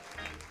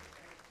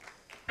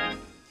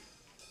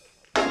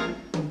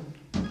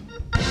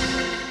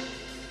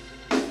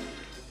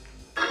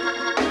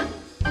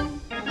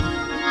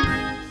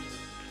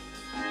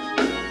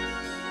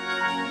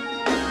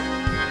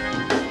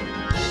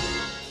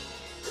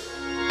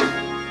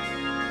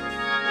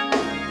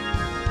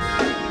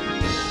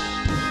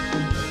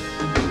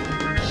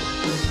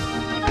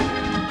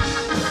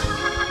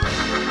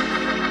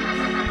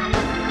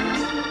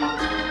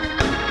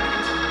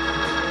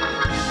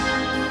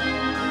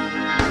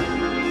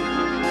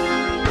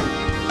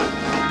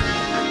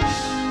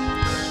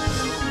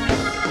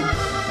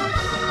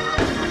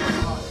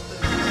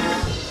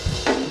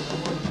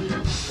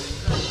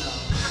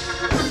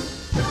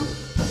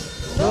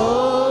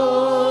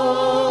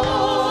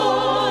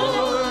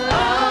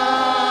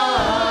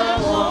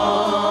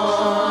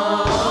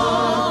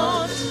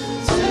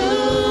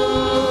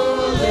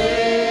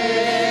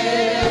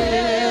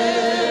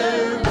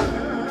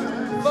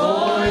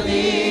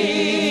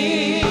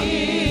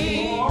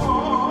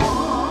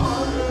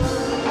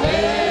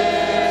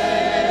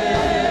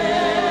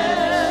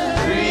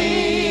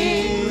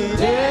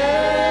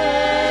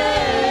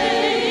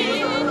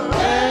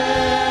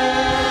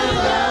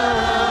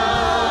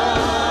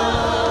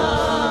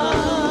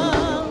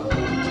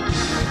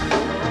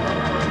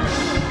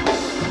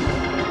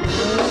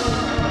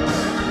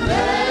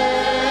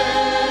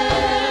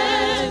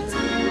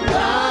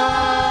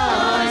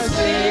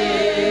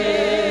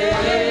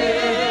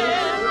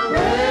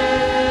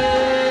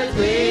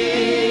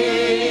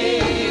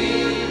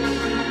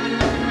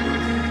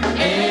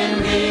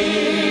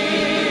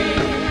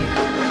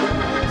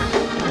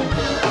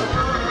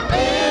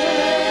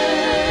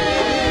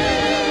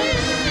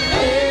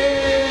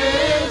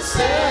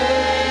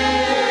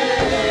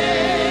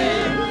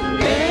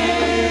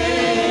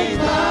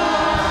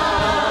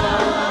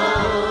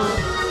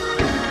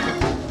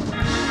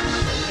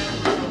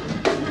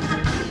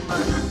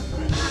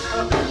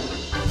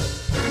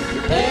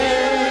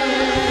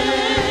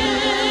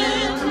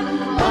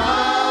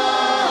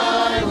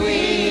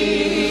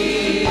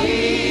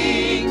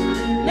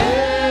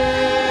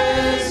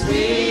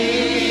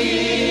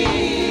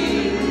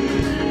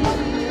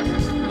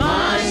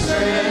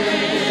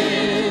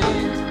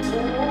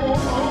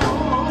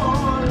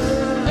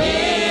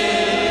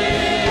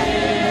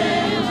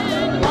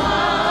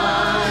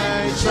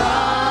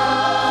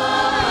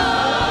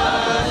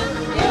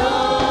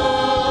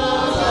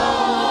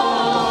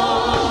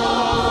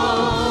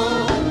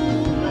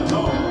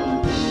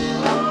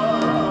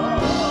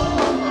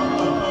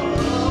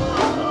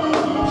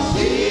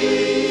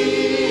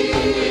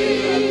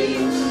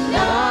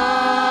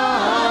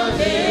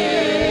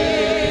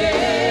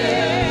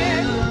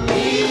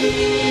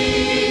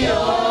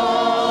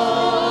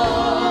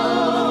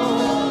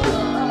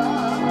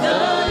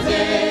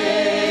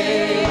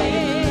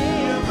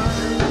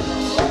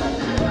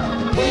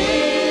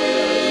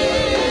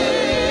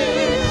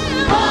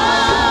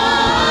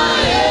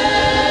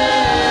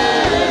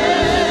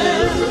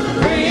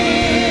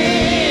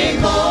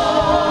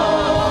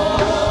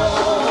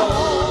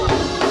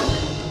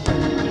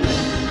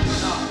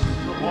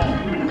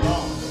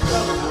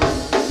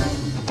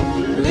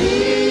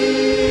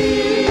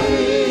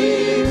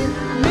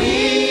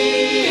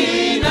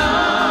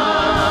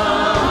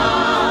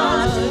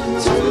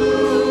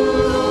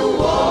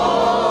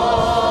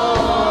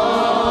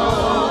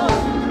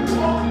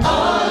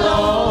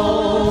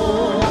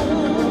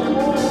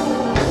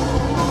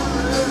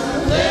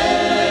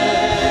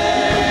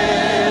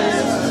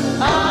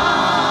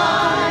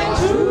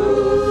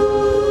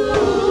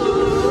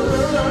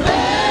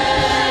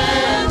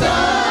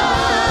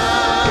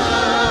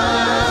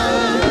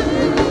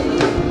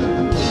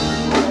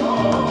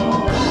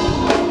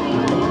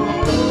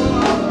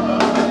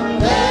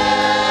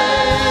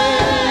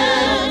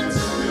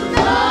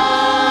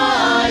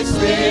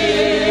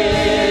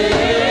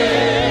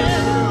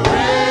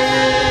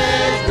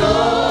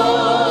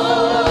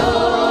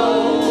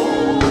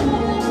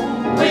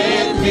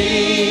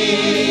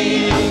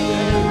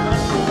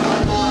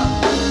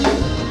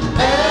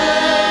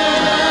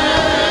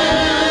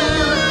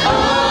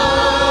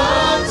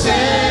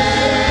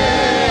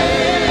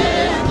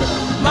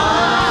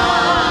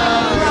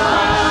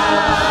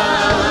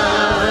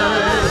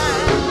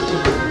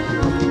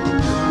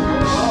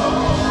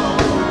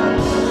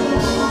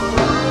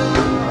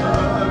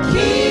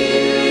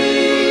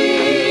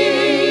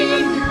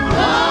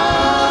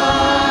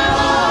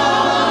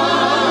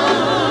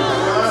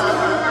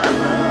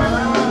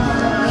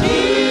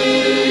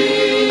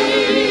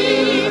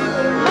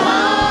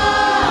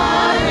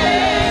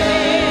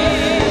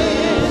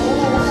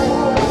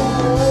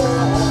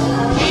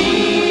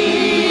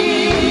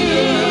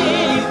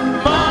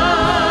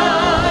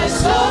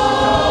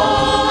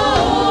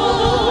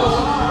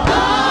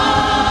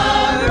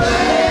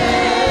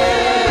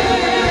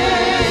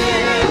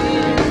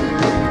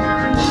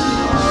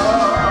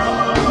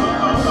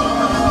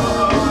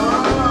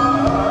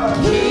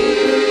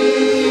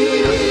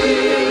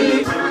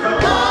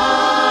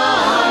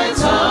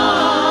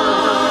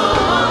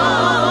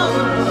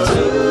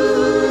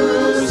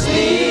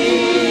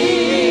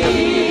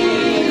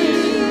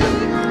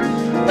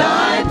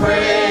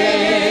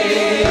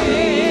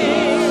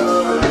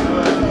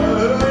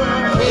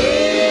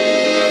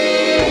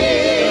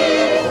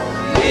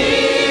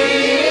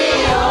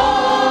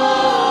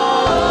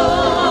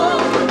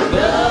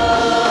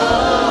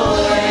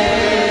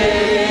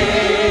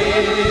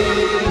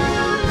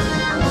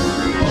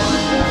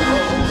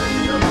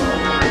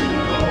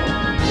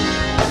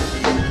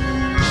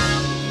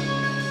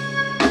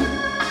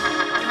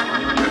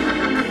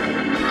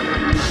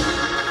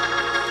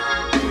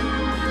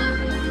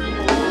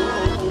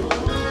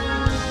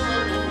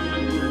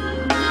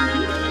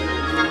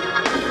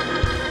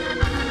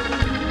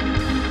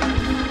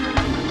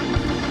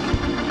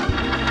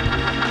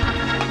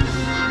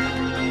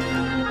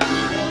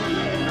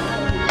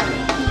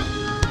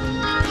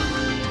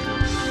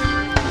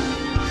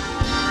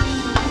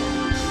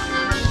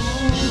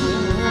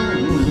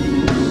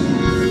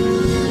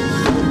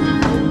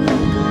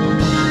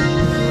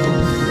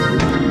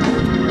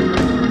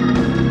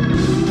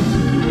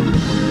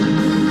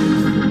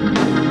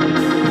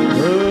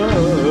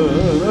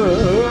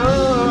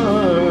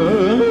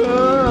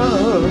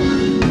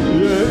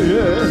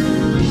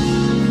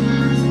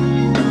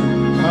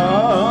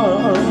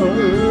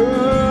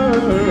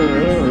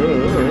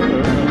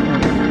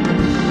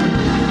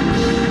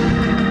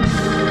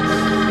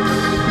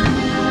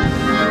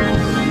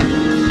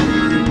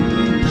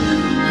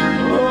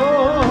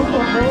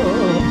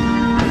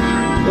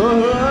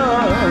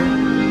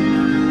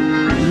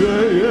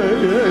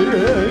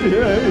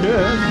yeah,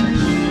 yeah.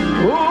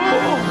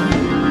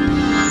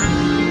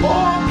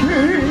 Oh,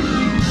 King.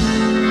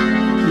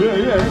 Yeah,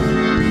 yeah.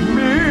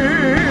 Me,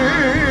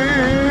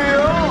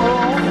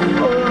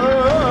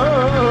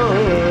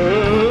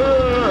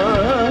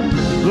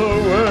 the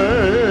way.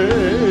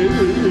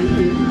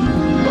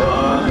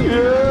 Oh,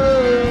 yeah.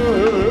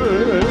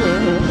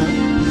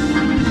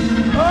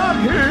 Oh,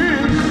 King.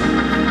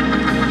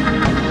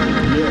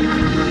 Yeah.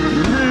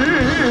 Me,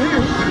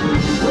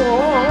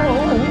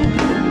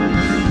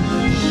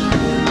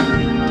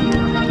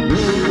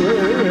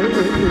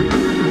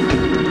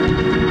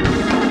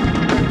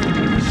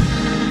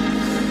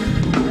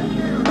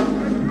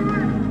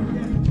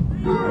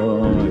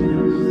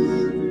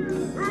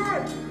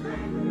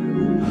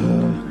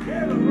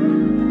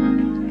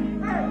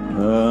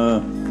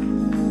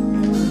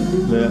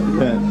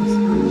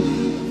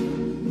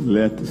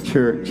 let the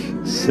church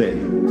say,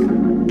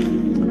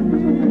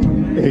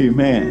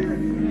 amen.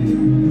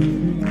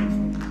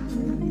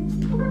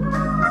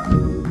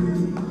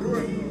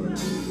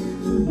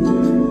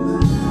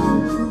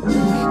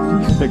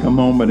 Just take a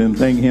moment and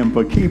thank him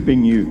for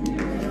keeping you.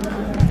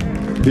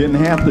 Didn't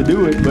have to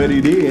do it, but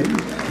he did.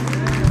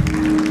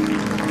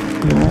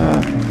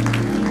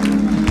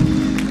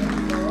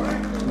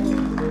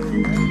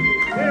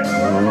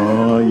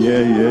 Oh,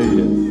 yeah, yeah,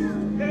 yeah.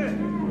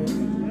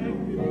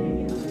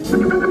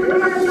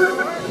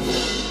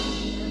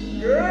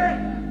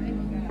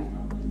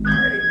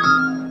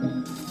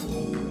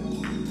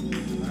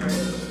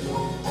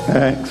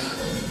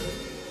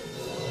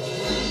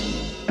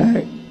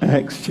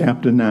 Acts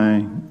chapter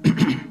 9.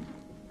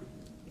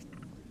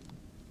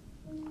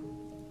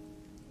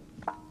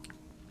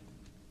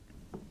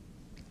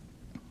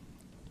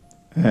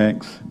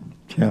 Acts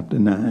chapter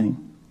 9,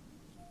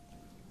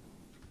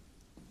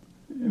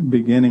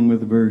 beginning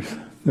with verse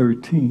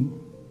 13.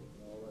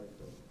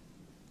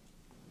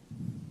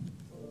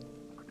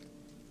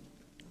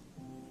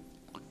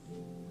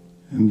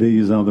 And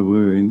these are the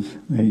words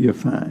that you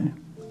find.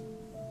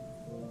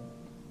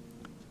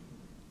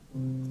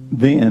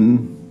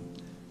 Then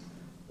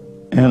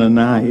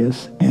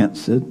Ananias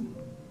answered,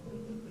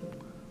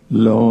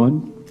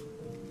 Lord,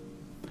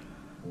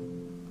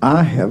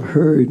 I've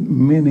heard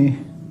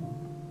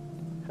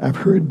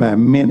by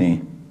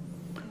many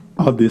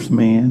of this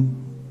man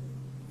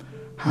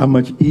how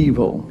much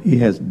evil he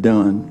has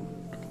done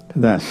to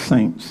thy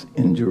saints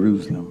in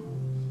Jerusalem.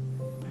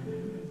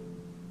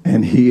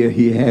 And here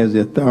he has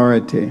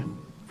authority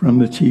from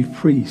the chief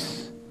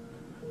priests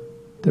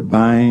to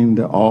bind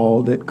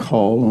all that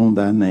call on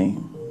thy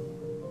name.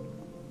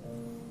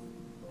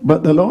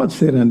 But the Lord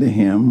said unto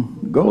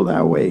him, Go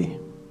thy way,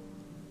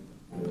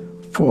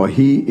 for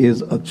he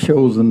is a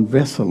chosen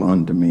vessel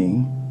unto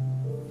me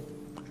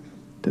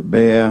to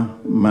bear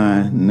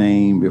my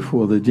name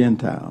before the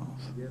Gentiles,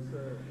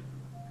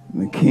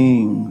 the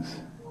kings,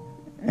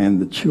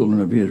 and the children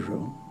of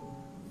Israel.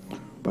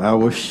 But I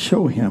will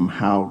show him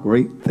how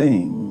great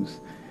things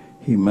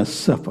he must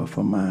suffer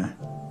for my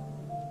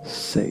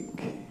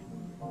sake.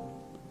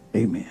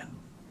 Amen.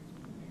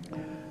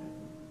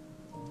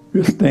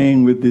 We're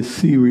staying with this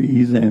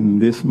series,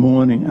 and this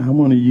morning I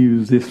want to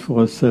use this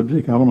for a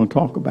subject I want to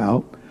talk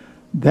about.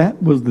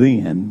 That was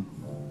then.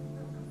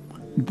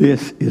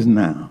 This is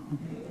now.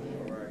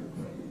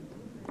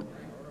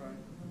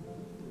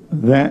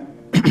 That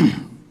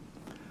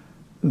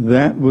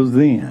was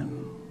then.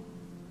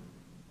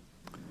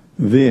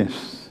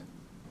 This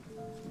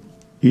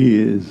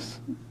is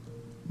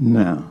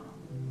now.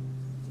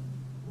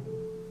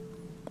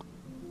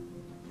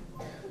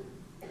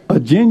 A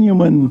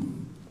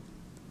genuine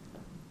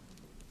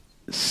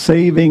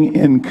saving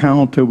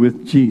encounter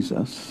with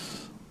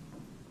Jesus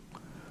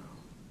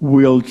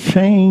will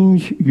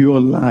change your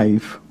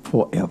life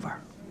forever.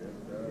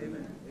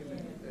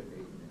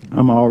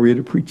 I'm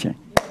already preaching.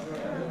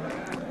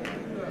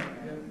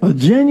 A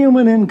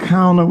genuine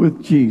encounter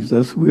with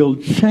Jesus will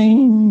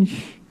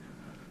change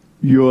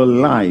your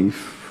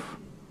life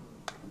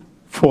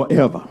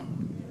forever.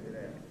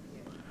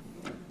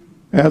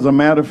 As a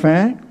matter of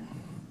fact,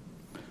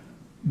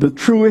 the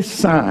truest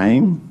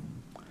sign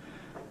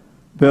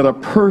that a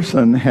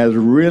person has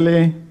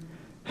really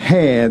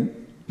had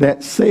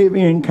that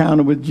saving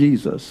encounter with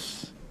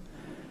Jesus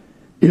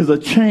is a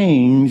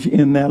change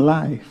in their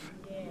life.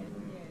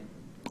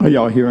 Are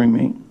y'all hearing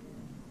me?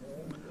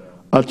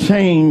 A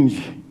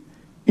change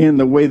in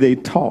the way they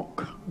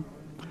talk,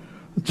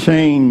 a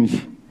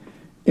change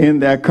in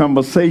their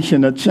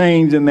conversation, a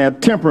change in their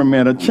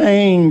temperament, a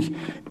change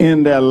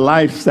in their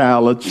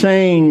lifestyle, a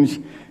change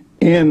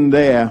in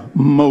their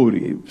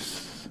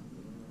motives.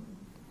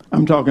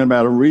 I'm talking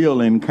about a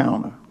real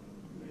encounter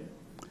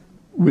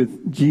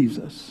with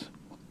Jesus.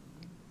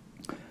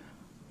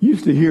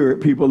 Used to hear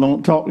it, people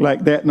don't talk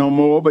like that no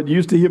more, but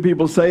used to hear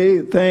people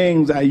say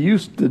things I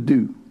used to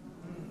do.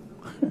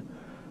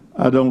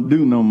 I don't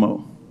do no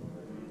more.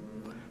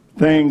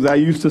 Things I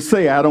used to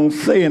say, I don't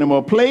say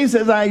anymore.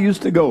 Places I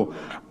used to go,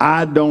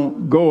 I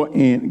don't go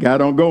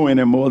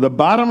anymore. The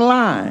bottom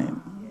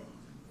line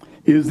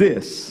is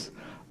this: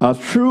 a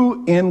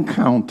true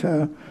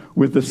encounter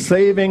with the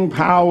saving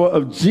power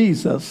of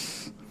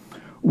Jesus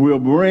will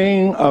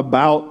bring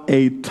about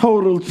a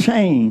total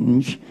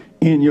change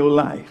in your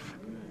life.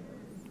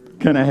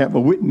 Can I have a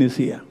witness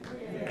here?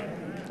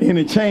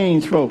 Any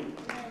change, folk,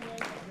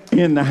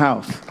 in the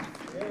house?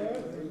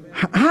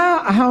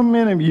 How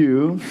many of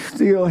you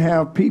still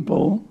have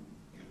people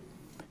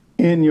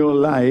in your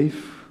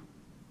life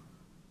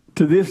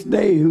to this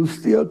day who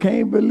still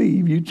can't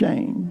believe you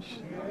changed?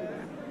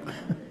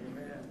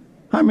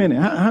 How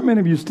many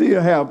of you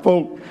still have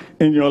folk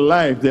in your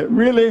life that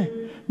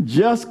really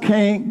just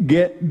can't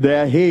get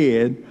their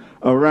head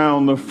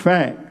around the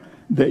fact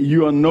that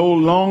you are no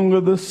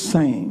longer the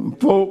same?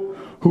 Folk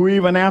who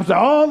even after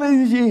all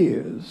these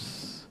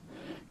years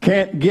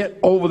can't get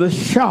over the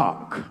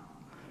shock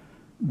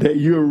that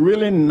you're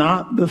really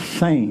not the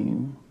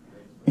same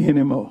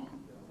anymore.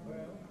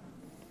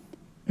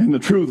 And the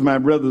truth, my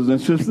brothers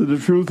and sisters, the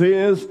truth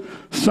is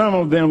some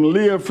of them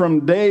live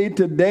from day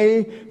to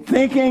day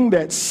thinking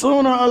that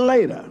sooner or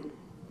later,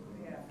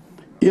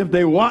 if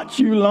they watch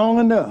you long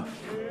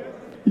enough,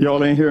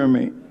 y'all ain't hearing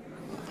me,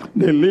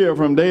 they live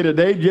from day to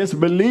day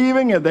just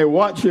believing if they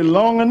watch you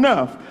long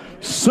enough,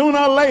 sooner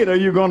or later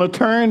you're going to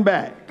turn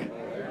back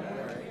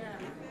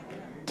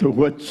to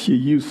what you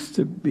used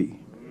to be.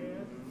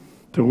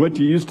 To what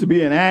you used to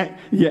be and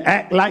you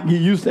act like you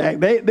used to act.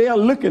 They are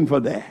looking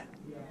for that.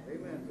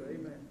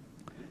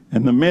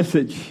 And the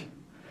message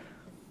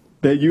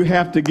that you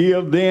have to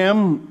give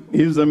them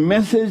is a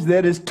message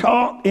that is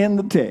taught in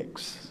the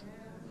text.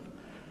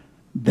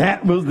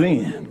 That was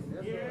then.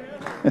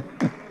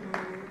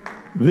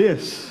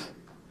 This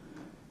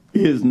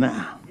is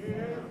now.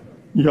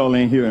 Y'all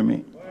ain't hearing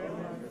me.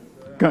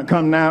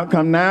 Come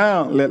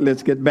now.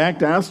 Let's get back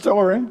to our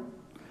story.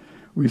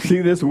 We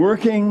see this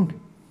working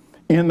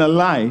in the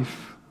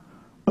life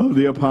of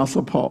the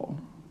Apostle Paul.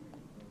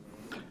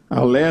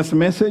 Our last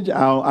message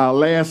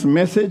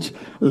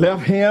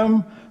left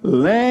him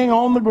laying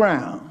on the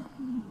ground,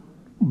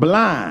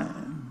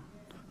 blind.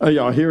 Are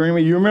y'all hearing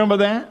me? You remember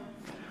that?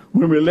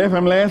 When we left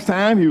him last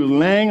time, he was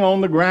laying on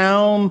the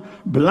ground,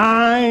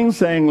 blind,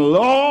 saying,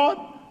 Lord,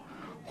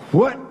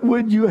 what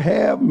would you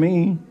have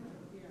me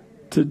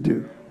to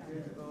do?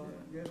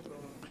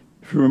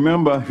 If you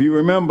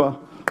remember,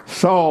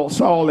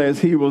 Saul, as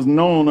he was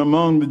known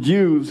among the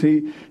Jews,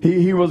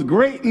 he was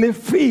greatly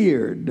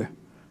feared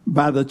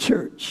by the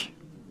church.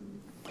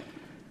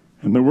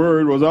 And the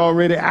word was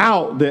already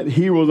out that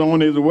he was on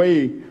his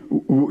way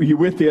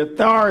with the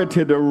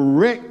authority to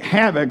wreak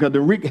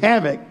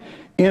havoc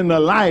in the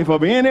life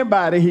of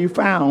anybody he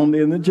found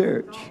in the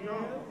church.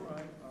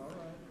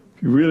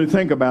 If you really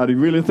think about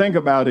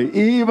it,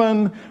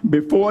 even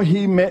before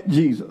he met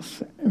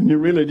Jesus, and you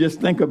really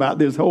just think about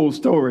this whole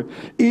story,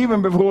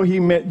 even before he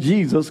met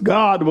Jesus,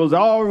 God was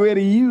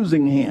already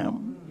using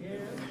him.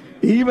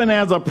 Even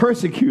as a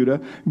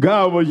persecutor,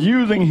 God was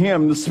using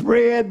him to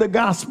spread the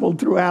gospel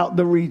throughout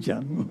the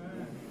region.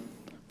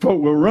 Folk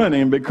were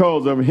running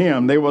because of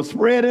him. They were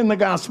spreading the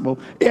gospel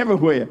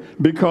everywhere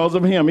because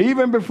of him,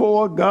 even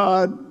before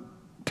God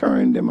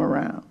turned him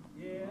around.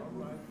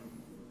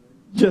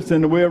 Just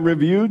in the way of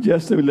review,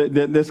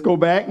 let's go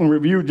back and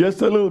review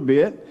just a little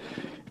bit.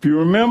 If you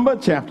remember,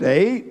 chapter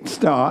 8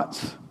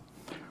 starts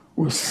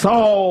with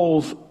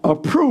Saul's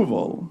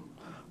approval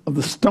of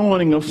the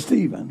stoning of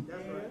Stephen.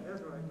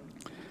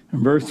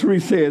 And verse 3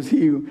 says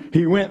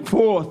he went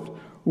forth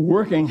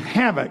working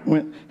havoc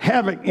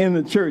in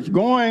the church,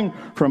 going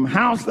from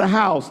house to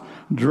house,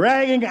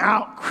 dragging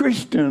out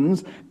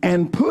Christians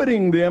and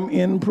putting them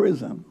in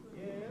prison.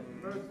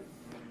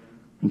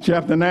 And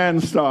chapter 9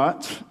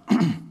 starts,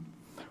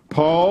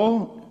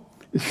 Paul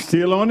is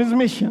still on his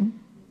mission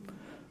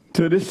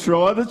to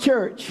destroy the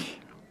church.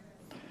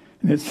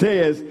 And it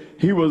says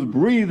he was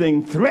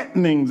breathing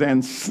threatenings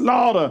and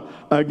slaughter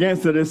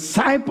against the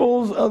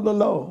disciples of the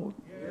Lord.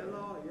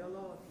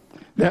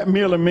 That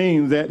merely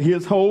means that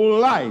his whole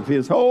life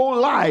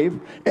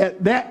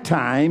at that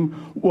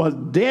time was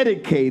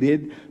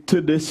dedicated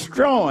to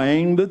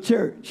destroying the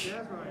church.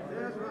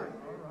 That's right.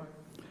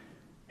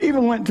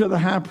 Even went to the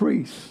high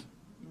priest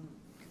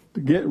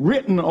to get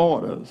written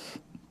orders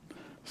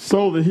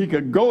so that he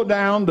could go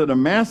down to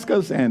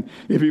Damascus, and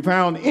if he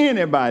found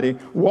anybody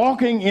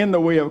walking in the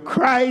way of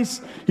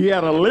Christ, he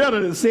had a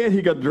letter that said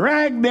he could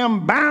drag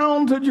them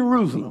bound to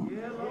Jerusalem,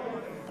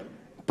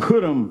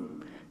 put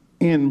them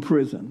in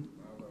prison.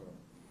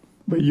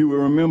 But you will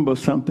remember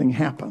something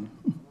happened.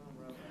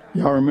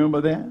 Y'all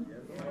remember that?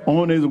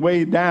 On his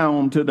way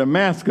down to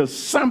Damascus,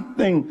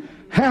 something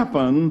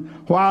happened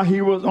while he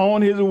was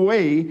on his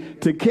way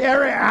to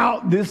carry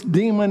out this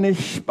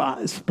demonish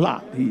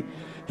plot.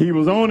 He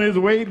was on his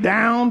way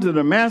down to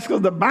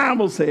Damascus. The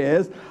Bible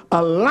says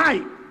a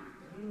light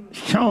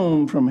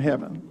shone from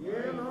heaven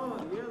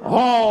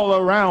all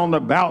around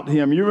about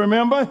him. You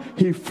remember?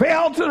 He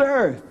fell to the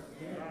earth.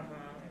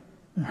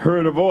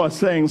 Heard a voice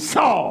saying,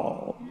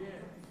 Saul,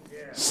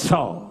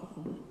 Saul,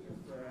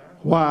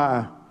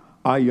 why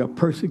are you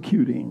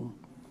persecuting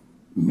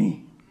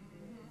me?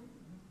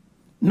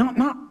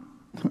 I'm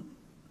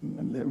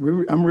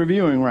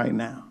reviewing right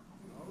now.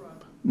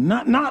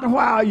 Not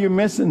why are you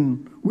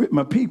messing with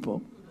my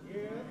people,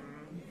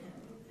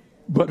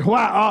 but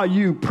why are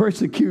you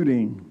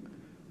persecuting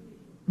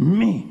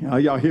me? Are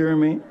y'all hearing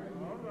me?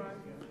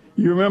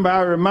 You remember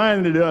I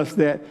reminded us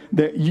that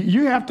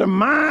you have to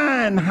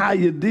mind how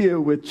you deal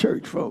with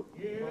church folk.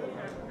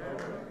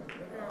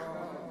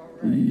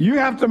 You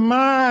have to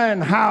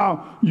mind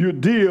how you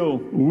deal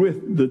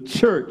with the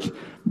church.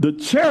 The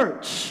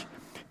church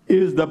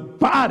is the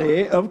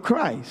body of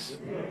Christ.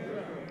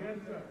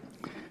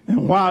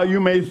 And while you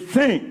may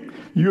think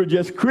you're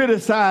just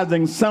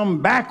criticizing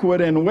some backward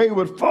and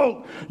wayward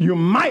folk, you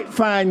might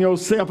find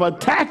yourself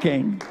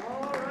attacking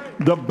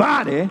the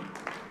body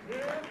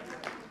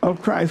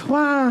of Christ.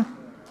 Why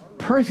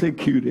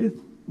persecutest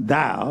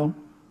thou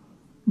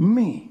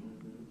me?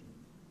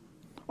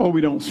 Oh,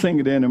 we don't sing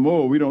it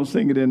anymore. We don't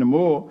sing it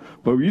anymore.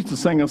 But we used to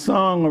sing a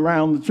song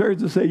around the church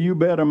that say, you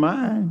better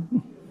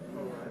mind.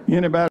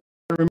 Anybody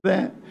remember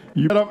that?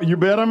 You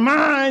better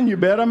mind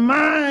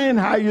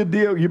how you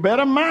deal. You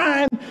better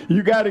mind.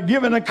 You got to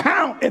give an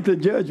account at the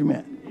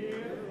judgment.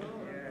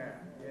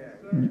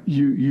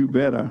 You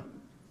better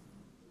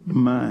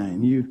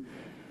mind.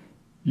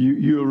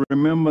 You'll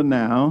remember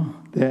now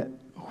that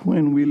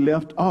when we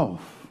left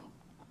off,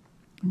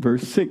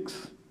 verse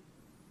 6,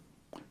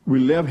 we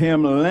left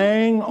him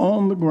laying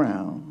on the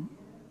ground.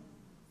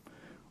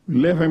 We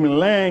left him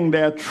laying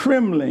there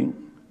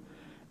trembling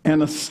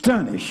and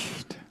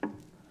astonished,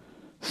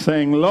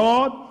 saying,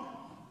 Lord,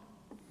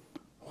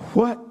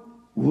 what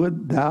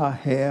would thou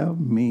have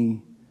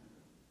me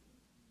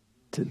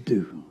to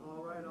do?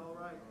 All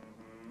right.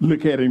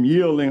 Look at him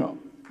yielding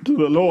to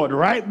the Lord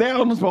right there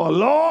on the spot.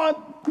 Lord,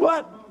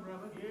 what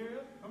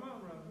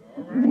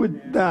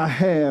would thou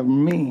have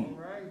me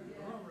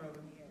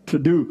to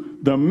do?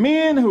 The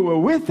men who were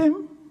with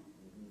him,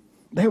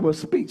 they were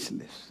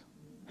speechless.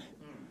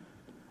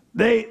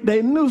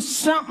 They knew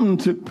something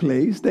took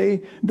place.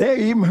 They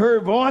even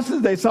heard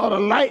voices. They saw the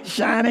light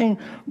shining,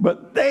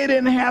 but they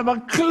didn't have a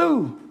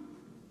clue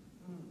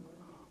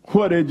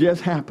what had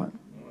just happened.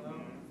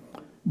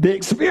 They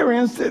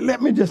experienced it.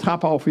 Let me just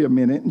hop off here a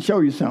minute and show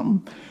you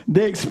something.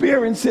 They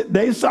experienced it.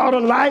 They saw the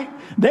light.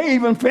 They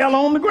even fell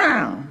on the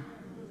ground.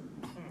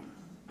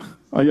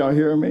 Are y'all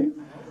hearing me?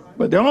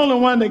 But the only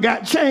one that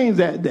got changed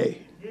that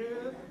day,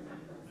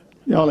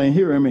 y'all ain't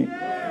hearing me.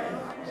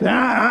 See,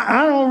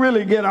 I don't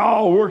really get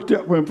all worked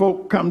up when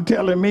folk come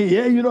telling me,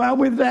 yeah, you know, I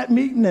went to that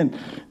meeting and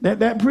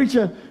that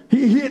preacher,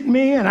 he hit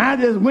me and I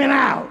just went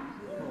out.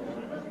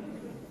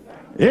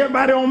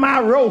 Everybody on my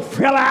row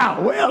fell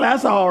out. Well,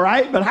 that's all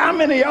right, but how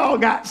many of y'all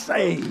got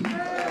saved?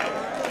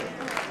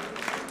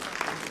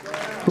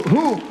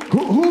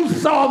 Who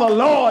saw the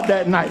Lord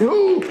that night?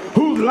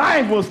 Whose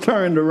life was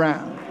turned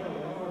around?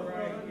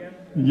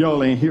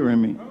 Y'all ain't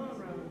hearing me.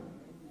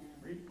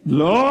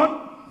 Lord,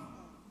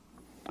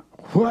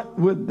 what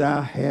would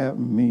thou have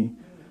me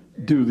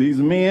do? These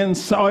men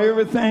saw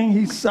everything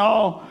he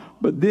saw,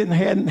 but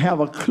hadn't have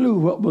a clue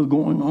what was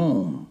going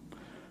on.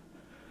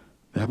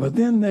 But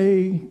then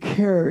they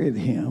carried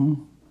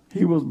him.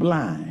 He was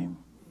blind,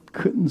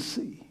 couldn't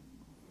see.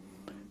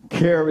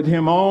 Carried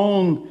him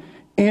on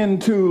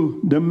into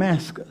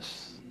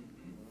Damascus.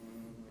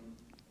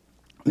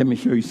 Let me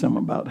show you something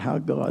about how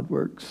God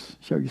works.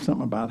 In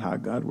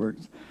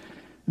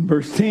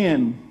verse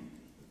 10,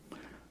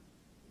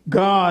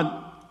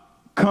 God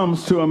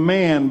comes to a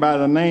man by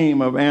the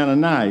name of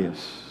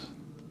Ananias.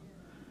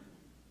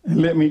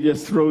 And let me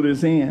just throw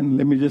this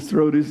in.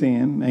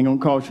 Ain't gonna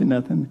cost you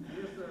nothing.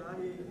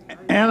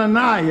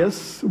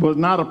 Ananias was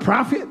not a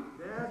prophet.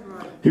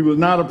 He was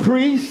not a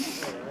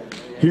priest.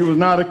 He was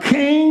not a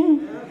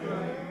king.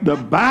 The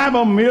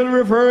Bible merely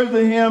refers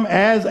to him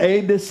as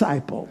a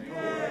disciple.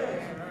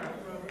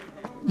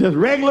 Just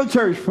regular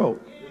church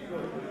folk.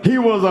 He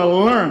was a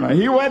learner.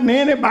 He wasn't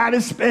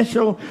anybody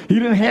special. He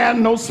didn't have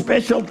no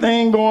special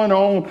thing going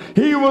on.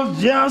 He was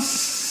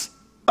just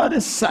a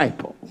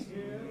disciple.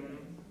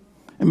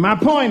 And my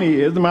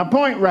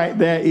point right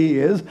there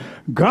is,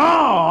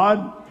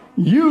 God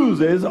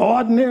uses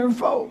ordinary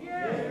folk.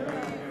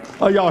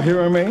 Are y'all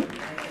hearing me?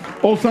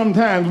 Oh,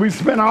 sometimes we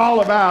spend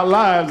all of our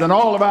lives and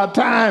all of our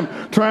time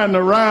trying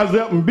to rise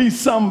up and be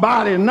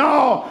somebody.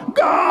 No,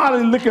 God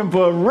is looking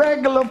for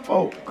regular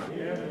folk.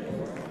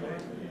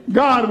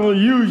 God will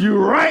use you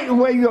right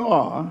where you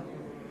are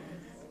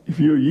if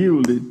you're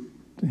yielded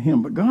to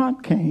him. But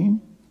God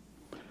came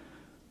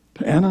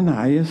to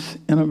Ananias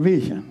in a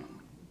vision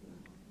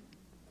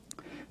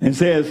and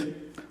says,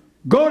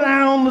 go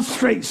down the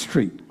straight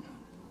street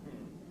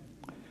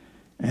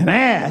and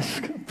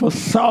ask for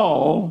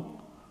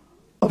Saul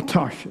of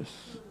Tarsus.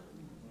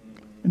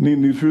 And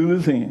then he threw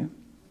his hand.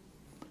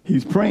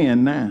 He's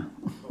praying now.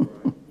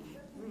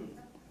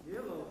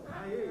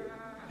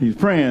 He's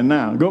praying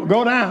now.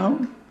 Go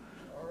down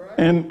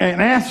and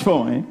ask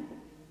for him.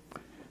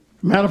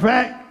 Matter of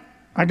fact,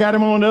 I got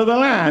him on the other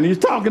line. He's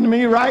talking to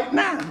me right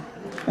now.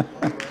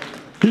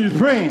 He's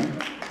praying.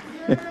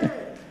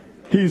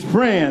 He's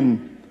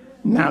praying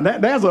Now,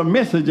 there's a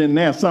message in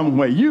there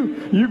somewhere.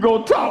 You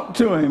go talk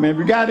to him. If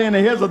you got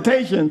any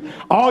hesitation,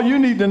 all you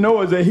need to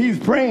know is that he's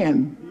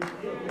praying.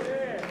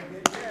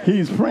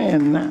 He's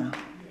praying now.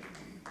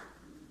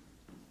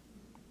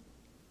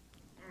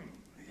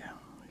 Yeah,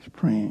 he's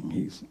praying.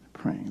 He's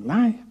praying.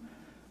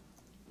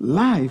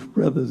 Life,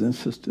 brothers and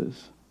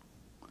sisters,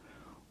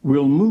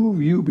 will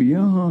move you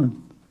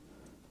beyond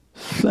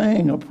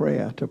saying a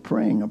prayer to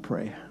praying a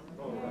prayer.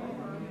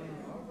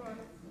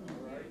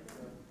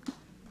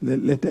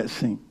 Let that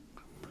sink.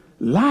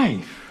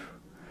 Life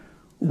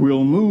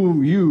will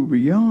move you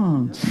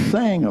beyond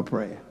saying a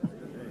prayer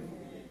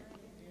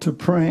to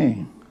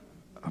praying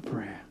a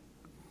prayer.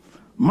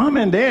 Mom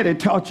and Daddy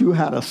taught you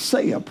how to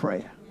say a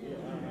prayer.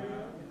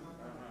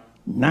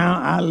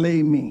 Now I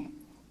lay me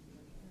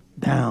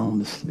down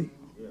to sleep.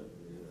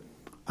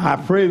 I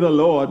pray the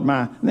Lord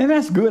my... Now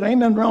that's good.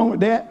 Ain't nothing wrong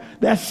with that.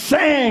 That's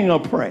saying a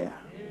prayer.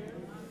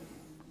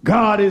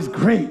 God is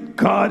great.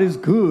 God is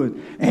good.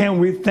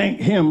 And we thank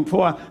him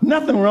for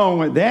nothing wrong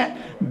with that.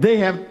 They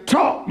have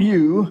taught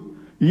you,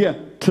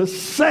 to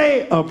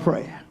say a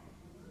prayer.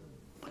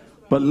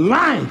 But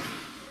life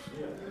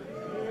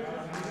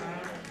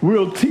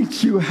will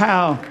teach you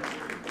how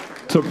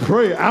to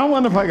pray. I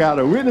wonder if I got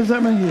a witness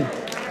up in here.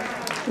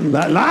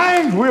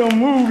 Life will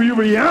move you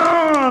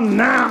beyond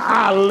now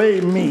I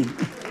lay me.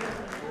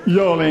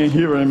 Y'all ain't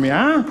hearing me,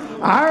 huh?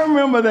 I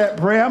remember that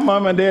prayer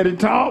Mom and Daddy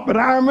taught, but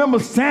I remember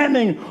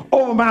standing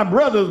over my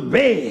brother's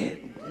bed.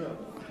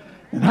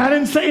 And I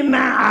didn't say,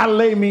 now I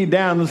lay me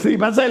down to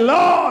sleep. I said,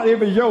 Lord,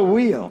 if it's your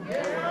will.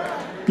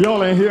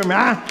 Y'all ain't hearing me.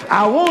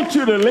 I want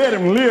you to let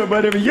him live,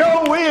 but if it's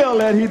your will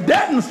that he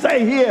doesn't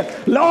stay here,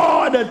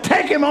 Lord, to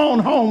take him on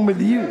home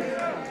with you.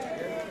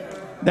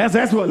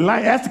 That's what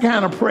life, that's the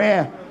kind of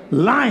prayer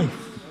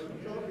life.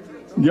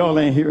 Y'all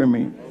ain't hearing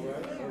me.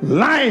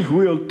 Life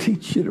will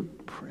teach you to pray.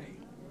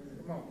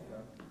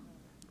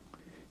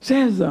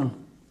 Says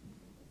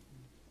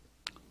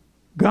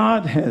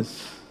God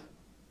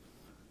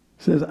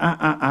says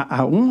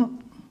I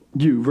want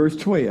you, verse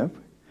 12.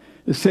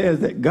 It says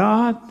that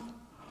God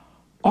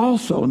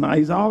also, now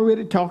he's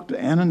already talked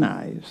to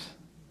Ananias.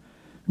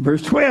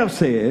 Verse 12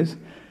 says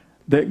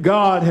that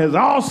God has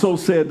also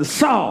said to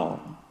Saul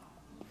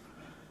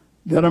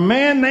that a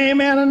man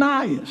named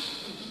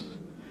Ananias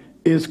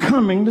is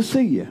coming to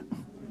see you.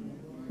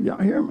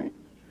 Y'all hear me?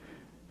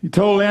 He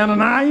told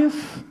Ananias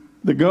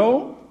to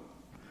go.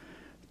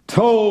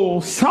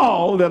 Told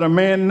Saul that a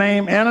man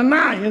named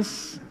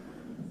Ananias,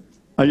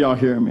 are y'all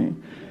hearing me?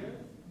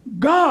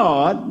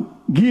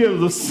 God gives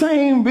the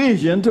same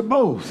vision to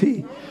both.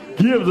 He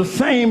gives the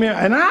same,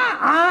 and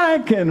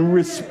I can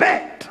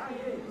respect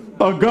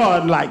a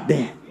God like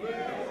that.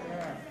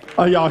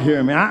 Are y'all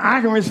hearing me? I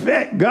can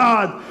respect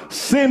God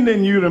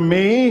sending you to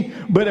me,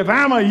 but if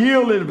I'm a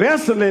yielded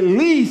vessel, at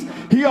least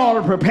he ought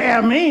to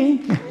prepare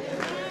me.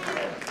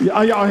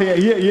 Are y'all here?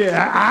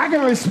 Yeah. I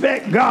can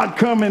respect God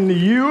coming to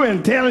you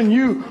and telling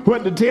you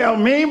what to tell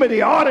me, but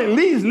he ought to at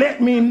least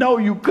let me know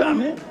you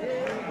coming.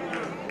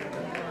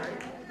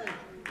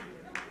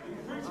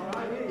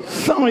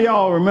 Some of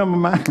y'all remember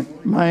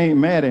my Aunt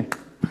Maddie.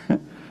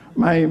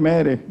 My Aunt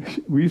Maddie,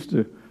 we used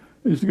to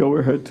go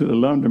with her to the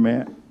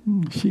laundromat.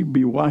 She'd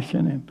be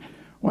washing, and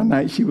one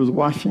night she was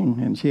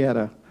washing, and she had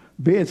a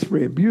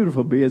bedspread,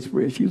 beautiful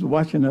bedspread. She was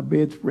washing her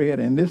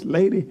bedspread, and this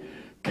lady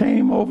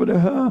came over to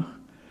her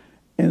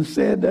and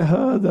said to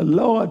her, the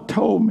Lord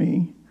told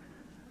me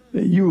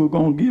that you were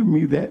going to give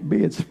me that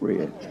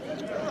bedspread.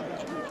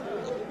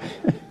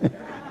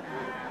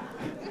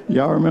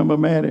 Y'all remember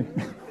Maddie?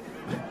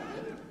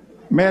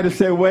 Maddie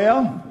said,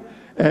 well,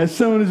 as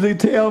soon as he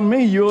tells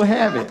me, you'll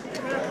have it.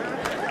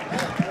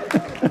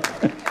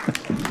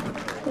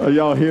 Are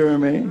y'all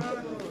hearing me?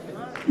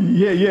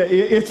 Yeah,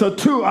 it's a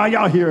two. Are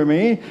y'all hearing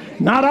me?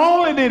 Not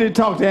only did he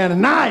talk to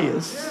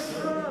Ananias,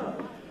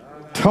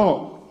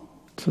 talk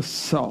to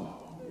Saul.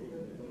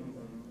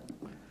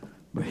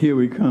 But here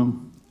we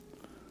come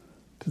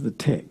to the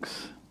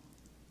text.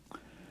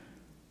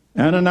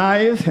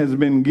 Ananias has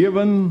been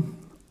given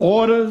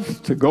orders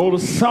to go to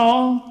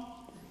Saul.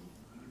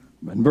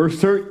 But in verse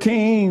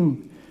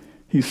 13,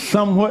 he's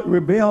somewhat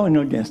rebelling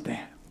against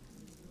that.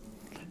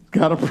 He's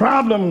got a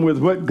problem with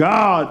what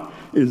God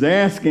is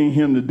asking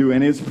him to do.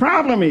 And his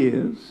problem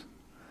is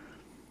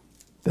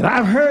that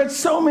I've heard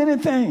so many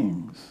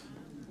things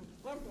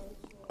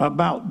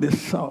about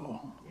this Saul.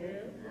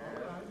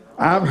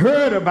 I've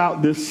heard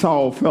about this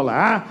Saul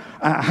fella.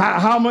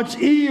 How much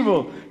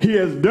evil he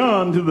has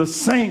done to the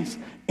saints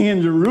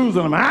in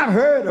Jerusalem. I've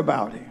heard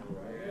about him.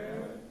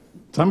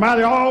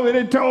 Somebody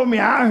already told me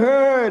I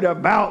heard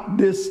about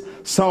this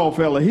Saul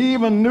fella. He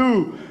even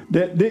knew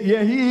that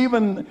he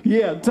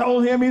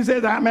told him, he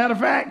said, as a matter of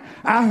fact,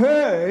 I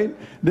heard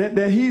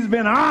that he's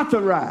been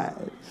authorized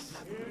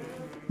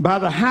by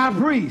the high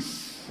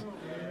priest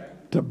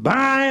to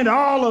bind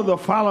all of the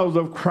followers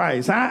of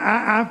Christ.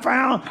 I've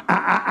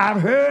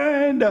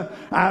heard.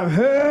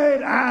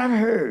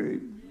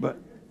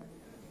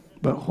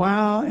 But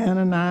while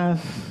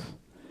Ananias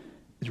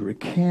is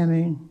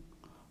recanting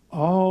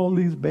all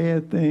these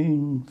bad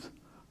things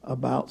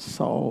about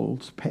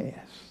Saul's past.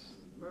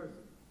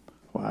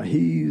 While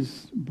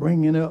he's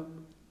bringing up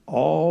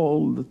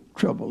all the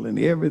trouble and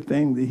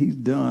everything that he's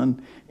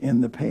done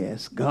in the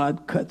past,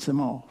 God cuts him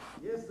off.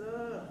 Yes,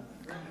 sir.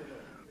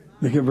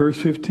 Look at verse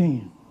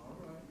 15.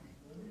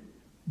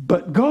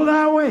 But go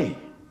thy way,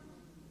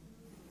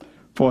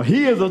 for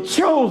he is a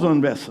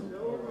chosen vessel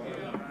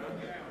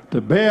to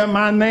bear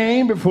my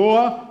name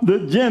before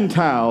the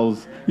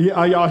Gentiles.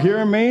 Are y'all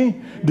hearing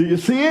me? Do you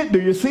see it?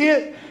 Do you see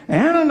it?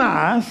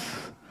 Ananias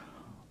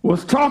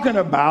was talking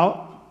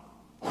about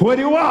what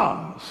he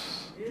was.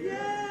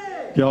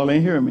 Y'all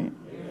ain't hearing me.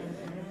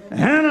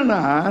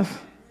 Ananias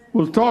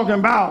was talking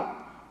about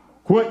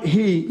what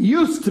he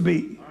used to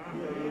be.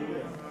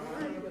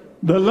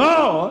 The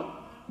Lord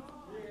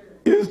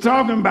is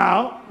talking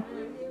about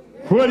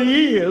what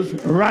he is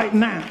right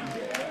now.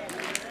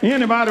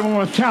 Anybody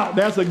want to shout?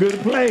 That's a good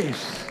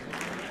place.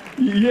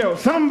 Yeah,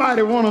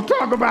 somebody want to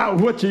talk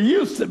about what you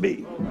used to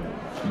be.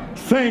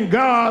 Thank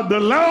God the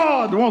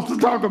Lord wants to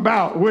talk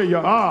about where you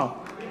are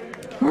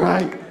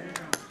right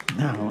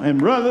now. And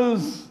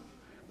brothers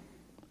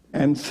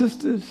and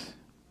sisters,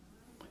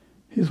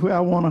 here's where I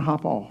want to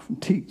hop off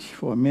and teach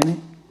for a minute.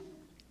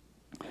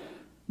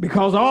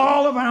 Because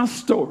all of our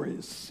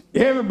stories,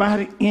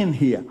 everybody in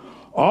here,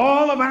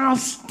 all of our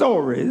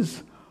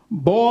stories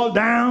boil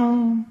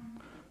down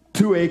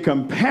to a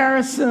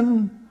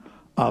comparison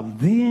of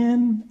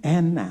then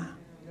and now.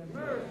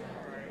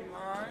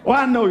 Well,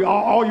 I know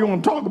all you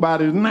want to talk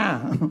about is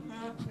now.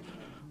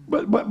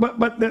 but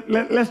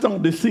let's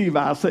don't deceive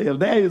ourselves.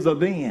 There is a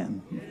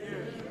then.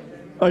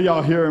 Are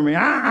y'all hearing me?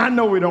 I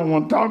know we don't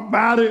want to talk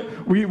about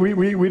it. We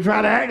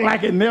try to act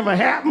like it never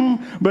happened.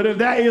 But if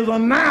there is a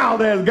now,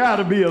 there's got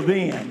to be a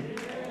then.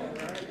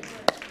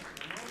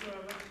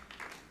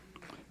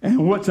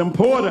 And what's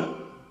important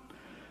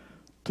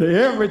to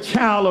every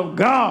child of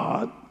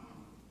God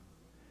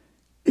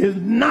is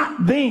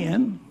not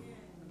then,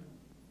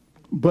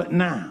 but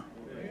now.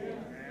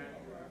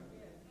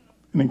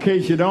 And in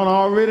case you don't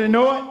already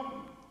know it,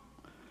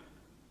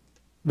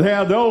 there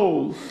are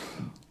those,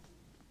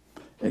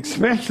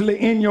 especially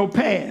in your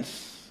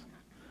past,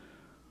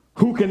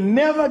 who can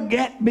never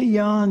get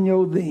beyond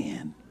your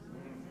then.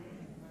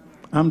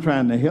 I'm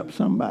trying to help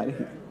somebody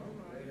here.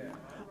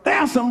 There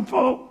are some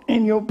folk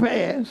in your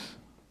past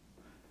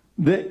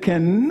that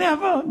can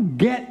never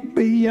get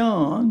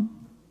beyond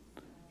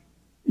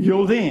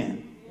your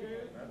then.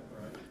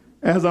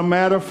 As a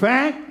matter of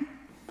fact,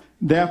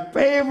 their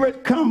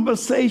favorite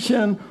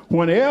conversation,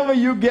 whenever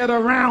you get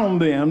around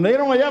them, they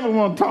don't ever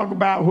want to talk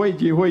about where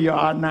you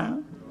are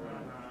now.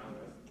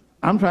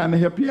 I'm trying to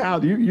help you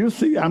out. You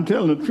see, I'm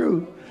telling the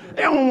truth.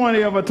 They don't want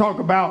to ever talk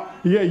about,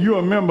 yeah, you're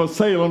a member of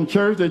Salem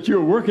Church that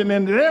you're working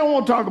in. They don't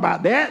want to talk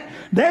about that.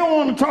 They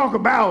want to talk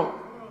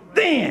about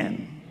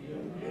then.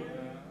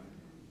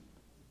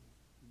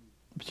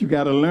 But you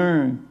got to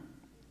learn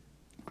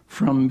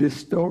from this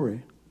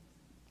story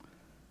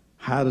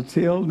how to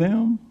tell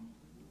them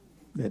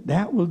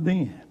that was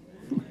then.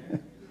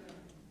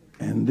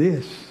 And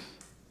this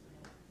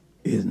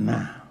is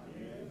now.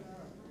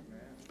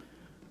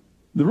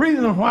 The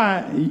reason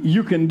why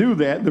you can do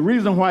that,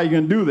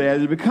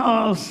 is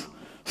because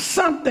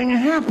something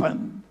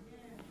happened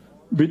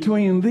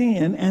between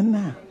then and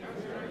now.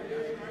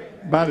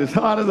 About as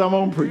hard as I'm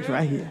going to preach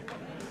right here.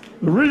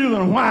 The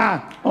reason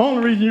why,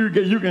 only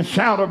reason you can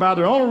shout about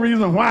it, the only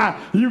reason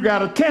why you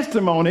got a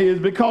testimony is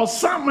because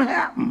something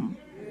happened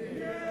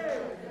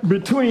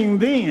between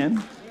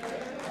then.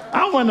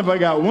 I wonder if I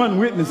got one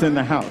witness in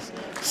the house.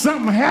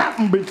 Something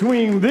happened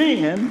between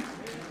then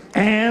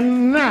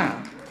and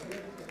now.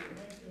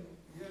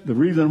 The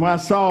reason why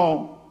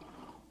Saul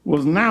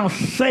was now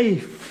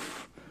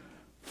safe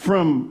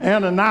from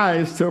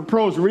Ananias to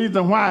approach, the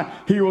reason why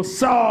he was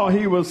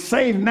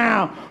safe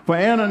now for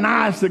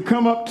Ananias to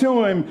come up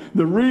to him,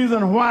 the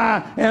reason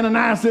why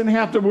Ananias didn't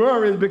have to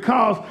worry is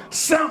because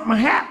something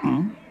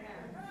happened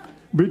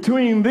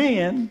between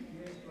then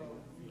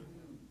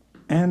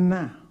and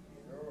now.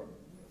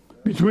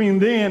 Between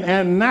then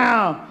and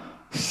now,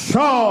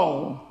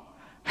 Saul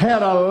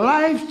had a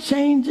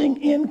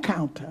life-changing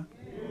encounter.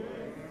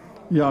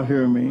 Y'all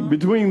hear me?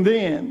 Between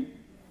then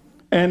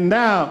and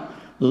now,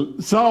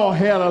 Saul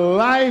had a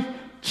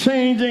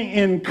life-changing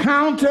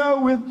encounter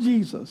with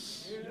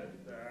Jesus.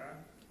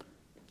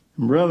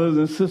 Brothers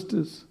and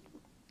sisters,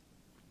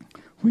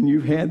 when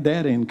you've had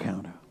that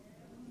encounter,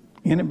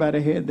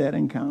 anybody had that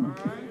encounter?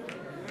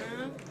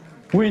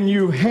 When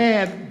you've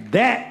had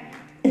that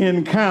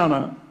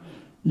encounter,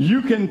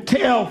 you can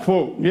tell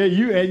folk,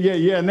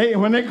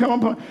 and when they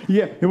come up,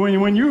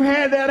 when you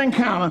had that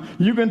encounter,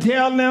 you can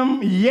tell them,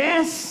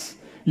 yes,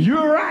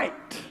 you're right.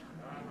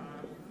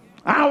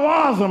 I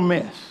was a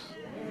mess.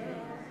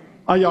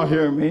 Are y'all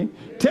hearing me?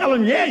 Tell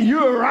them, yeah,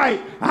 you're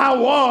right. I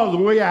was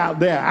way out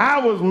there. I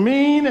was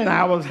mean and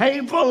I was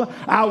hateful.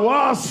 I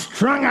was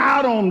strung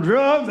out on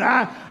drugs.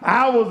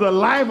 I was the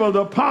life of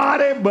the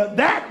party, but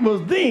that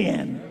was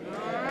then.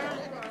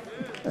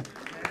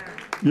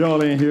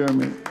 Y'all ain't hearing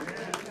me.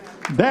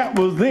 That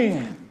was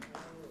then.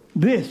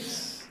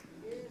 This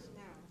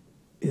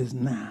is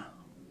now.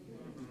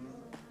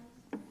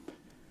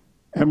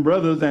 And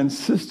brothers and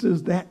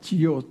sisters, that's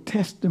your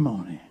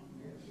testimony.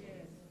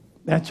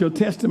 That's your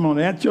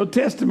testimony. That's your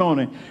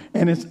testimony.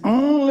 And it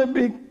only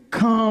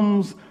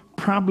becomes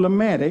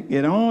problematic.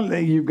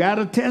 You've got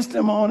a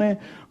testimony,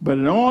 but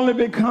it only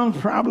becomes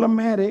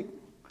problematic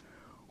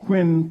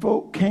when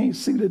folk can't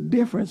see the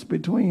difference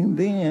between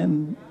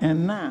then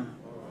and now.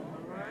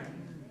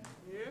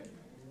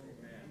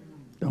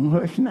 Don't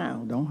hush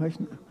now. Don't hush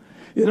now.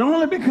 It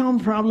only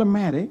becomes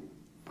problematic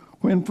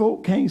when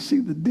folk can't see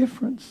the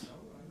difference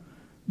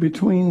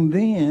between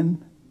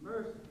then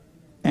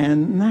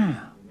and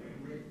now.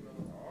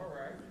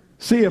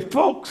 See, if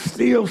folks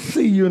still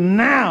see you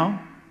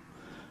now,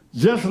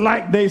 just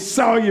like they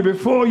saw you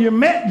before you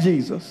met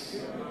Jesus,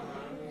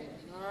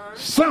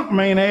 something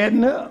ain't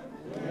adding up.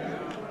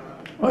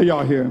 Are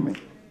y'all hearing me?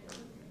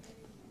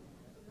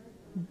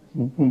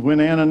 When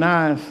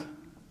Ananias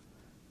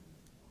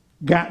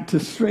got to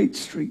Straight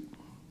Street,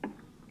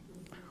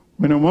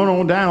 when I went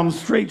on down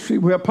Straight Street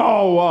where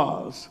Paul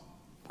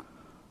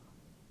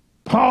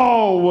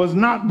was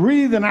not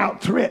breathing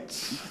out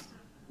threats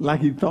like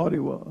he thought he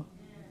was.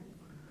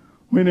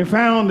 When he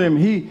found him,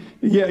 he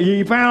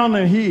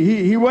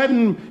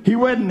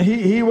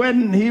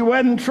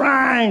wasn't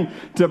trying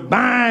to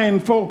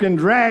bind folk and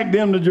drag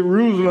them to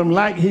Jerusalem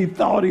like he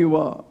thought he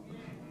was.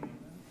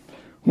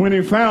 When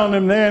he found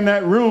him there in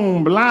that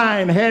room,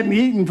 blind, hadn't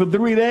eaten for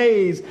 3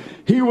 days,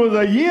 he was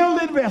a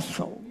yielded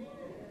vessel,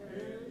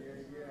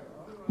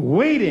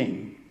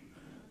 waiting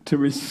to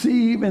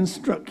receive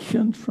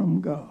instructions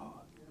from God.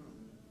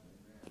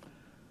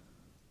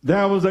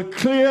 There was a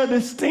clear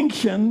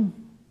distinction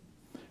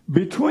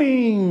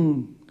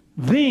between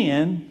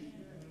then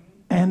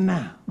and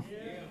now.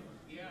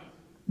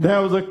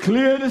 There was a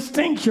clear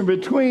distinction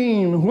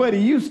between what he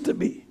used to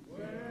be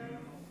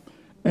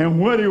and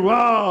what he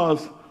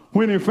was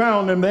when he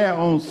found him there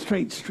on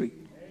Straight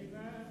Street.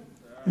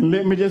 And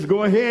let me just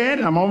go ahead.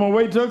 I'm on my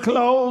way to a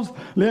close.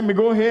 Let me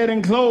go ahead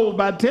and close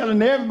by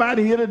telling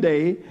everybody here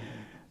today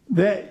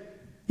that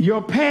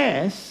your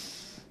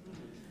past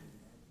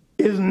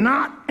is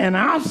not an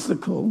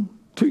obstacle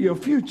to your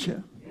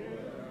future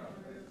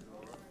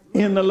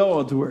in the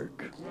Lord's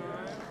work.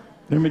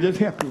 Let me just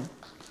help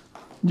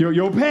you.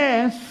 Your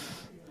past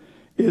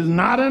is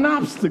not an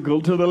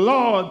obstacle to the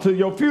Lord, to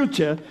your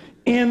future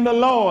in the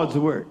Lord's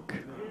work.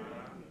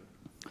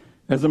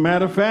 As a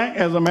matter of fact,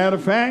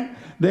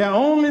 there are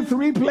only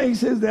 3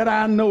 places that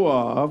I know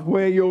of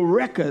where your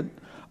record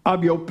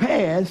of your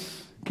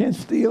past can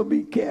still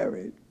be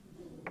carried.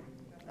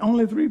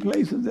 Only 3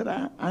 places that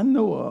I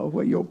know of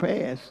where your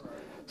past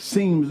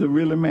seems to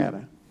really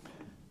matter.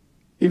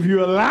 If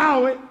you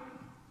allow it,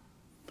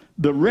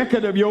 the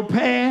record of your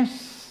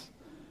past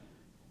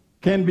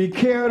can be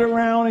carried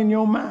around in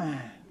your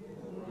mind.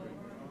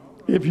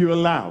 If you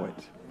allow it.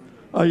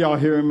 Are y'all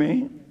hearing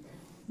me?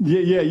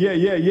 Yeah.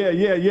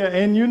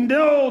 And you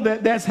know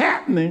that that's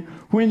happening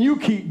when you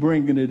keep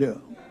bringing it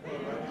up.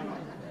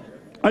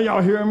 Are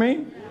y'all hearing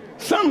me?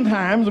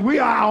 Sometimes we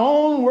are our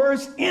own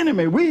worst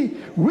enemy.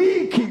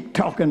 We keep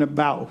talking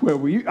about where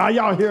we are.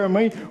 Y'all hearing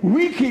me?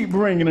 We keep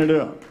bringing it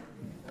up.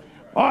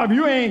 Or if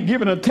you ain't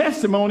giving a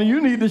testimony, you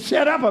need to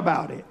shut up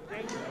about it.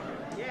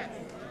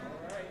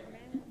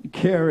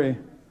 Carry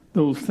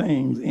those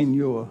things in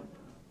your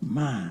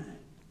mind.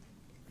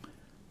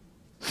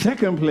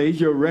 Second place,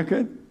 your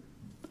record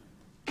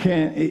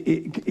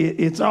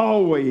it's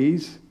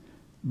always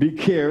be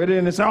carried,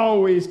 and it's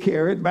always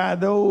carried by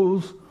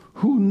those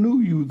who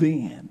knew you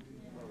then.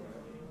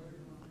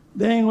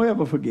 They ain't gonna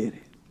ever forget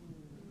it.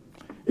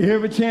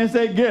 Every chance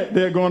they get,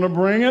 they're gonna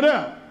bring it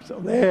up. So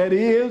there it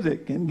is.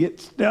 It can get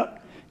stuck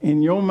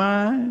in your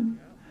mind.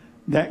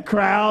 That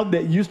crowd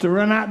that used to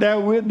run out there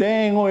with,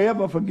 they ain't gonna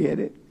ever forget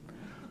it.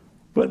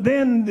 But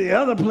then the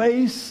other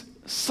place,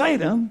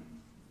 Satan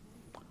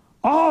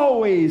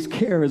always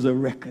carries a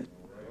record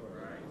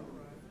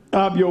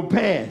of your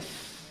past.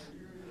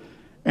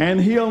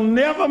 And he'll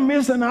never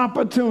miss an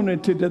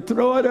opportunity to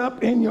throw it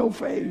up in your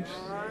face.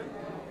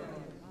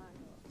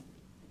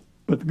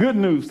 But the good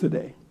news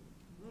today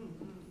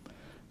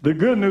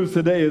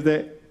is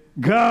that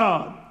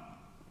God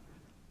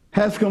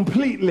has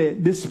completely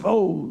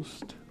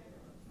disposed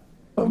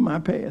of my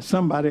past.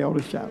 Somebody ought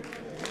to shout.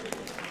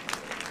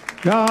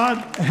 God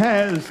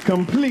has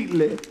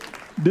completely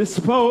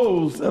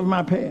disposed of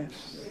my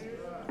past.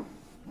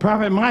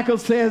 Prophet Michael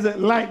says it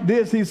like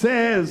this. He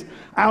says,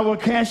 I will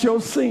cast your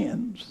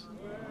sins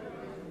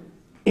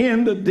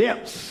in the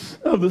depths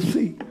of the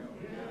sea.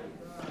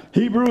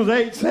 Hebrews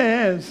 8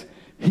 says,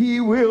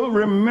 he will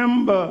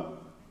remember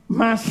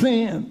my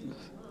sins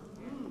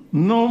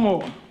no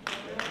more.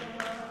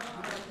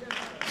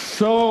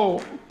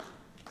 So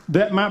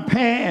that my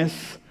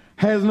past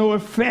has no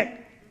effect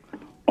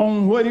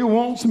on what he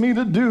wants me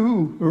to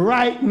do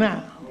right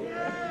now.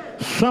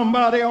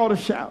 Somebody ought to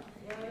shout.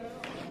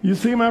 You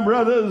see, my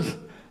brothers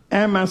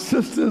and my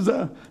sisters,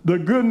 the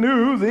good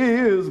news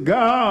is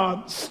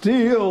God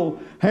still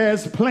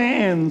has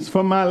plans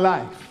for my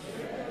life.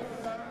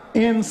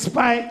 In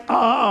spite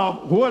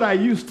of what I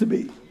used to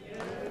be.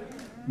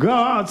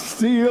 God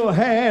still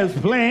has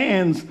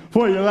plans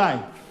for your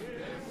life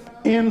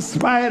in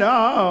spite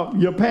of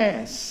your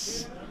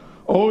past.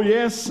 Oh,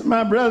 yes,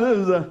 my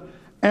brothers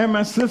and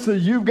my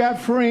sisters, you've got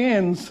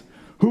friends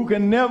who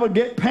can never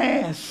get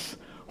past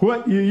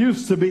what you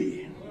used to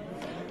be.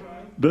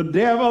 The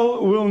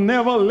devil will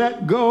never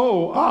let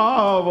go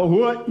of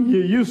what you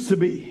used to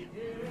be.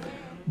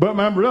 But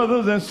my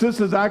brothers and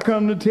sisters, I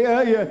come to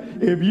tell you,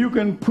 if you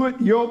can put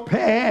your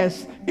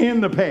past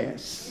in the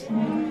past,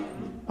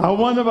 I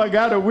wonder if I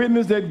got a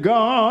witness that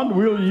God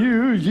will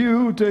use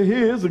you to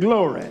his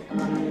glory.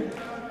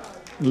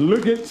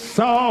 Look at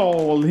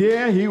Saul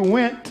here. He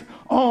went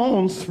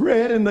on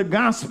spreading the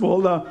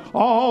gospel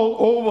all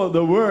over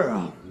the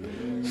world,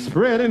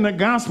 spreading the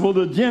gospel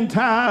to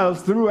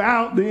Gentiles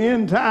throughout the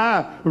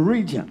entire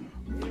region.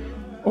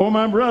 Oh,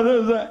 my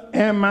brothers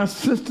and my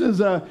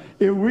sisters,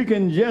 if we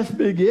can just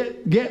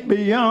get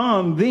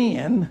beyond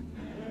then,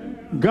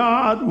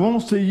 God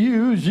wants to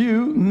use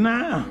you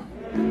now.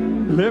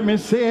 Let me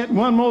say it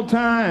one more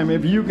time.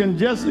 If you can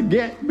just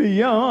get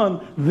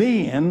beyond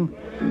then,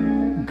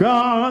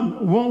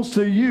 God wants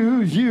to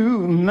use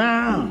you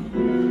now.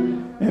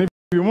 And if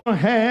you want to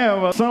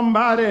have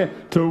somebody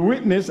to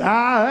witness,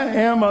 I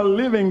am a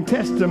living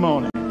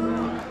testimony.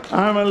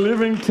 I'm a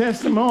living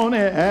testimony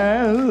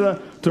as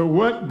to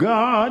what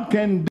God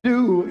can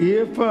do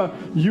if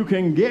you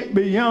can get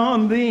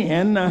beyond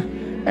then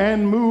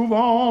and move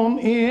on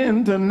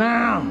into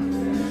now.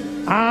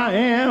 I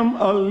am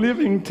a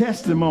living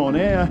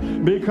testimony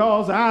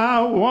because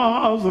I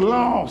was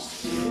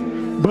lost,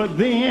 but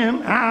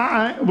then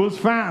I was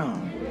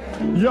found.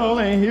 Y'all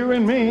ain't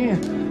hearing me.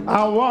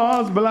 I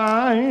was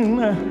blind,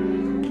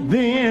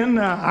 then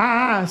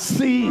I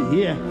see.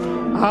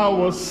 I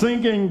was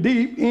sinking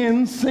deep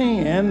in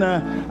sin.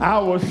 I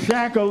was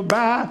shackled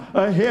by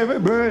a heavy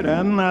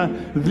burden.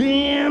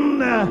 Then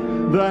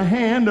the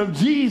hand of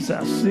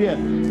Jesus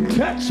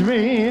touched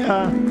me.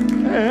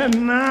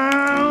 And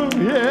now,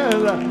 yes,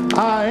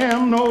 I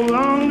am no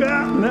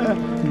longer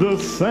the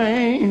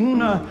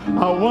same.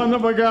 I wonder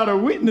if I got a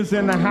witness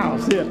in the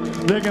house here.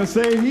 They can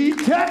say, he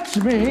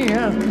touched me.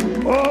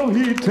 Oh,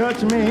 he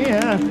touched me.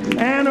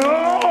 And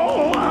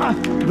oh,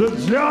 the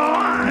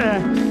joy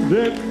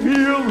that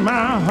filled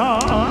my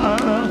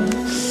heart.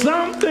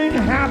 Something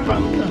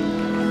happened,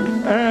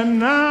 and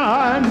now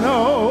I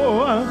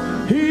know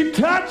he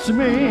touched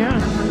me.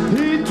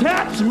 He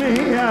touched me,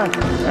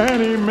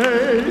 and he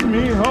made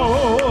me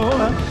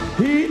whole.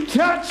 He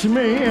touched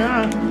me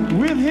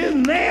with his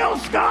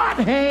nail-scarred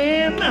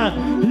hand.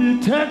 He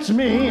touched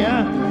me,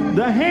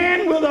 the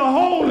hand with a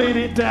hole in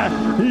it.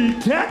 He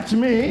touched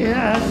me,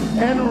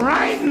 and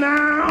right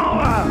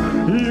now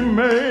he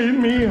made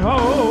me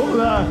whole.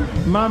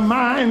 My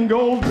mind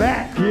goes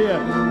back here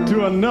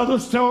to another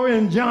story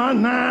in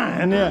John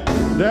 9.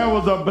 There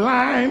was a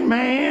blind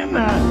man.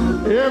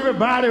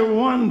 Everybody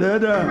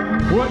wondered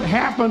what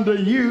happened to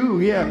you.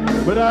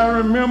 But I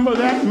remember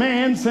that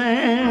man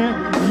saying,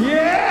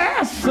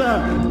 yes,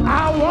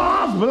 I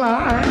was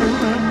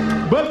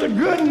blind, but the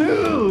good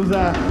news,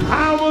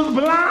 I was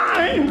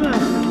blind,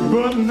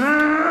 but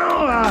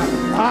now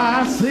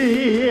I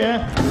see.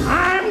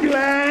 I'm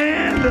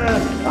glad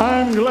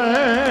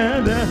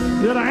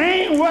that I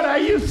ain't what I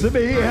used to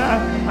be.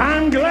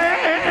 I'm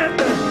glad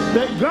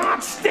that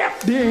God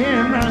stepped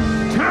in,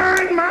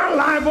 turned my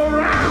life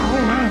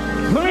around,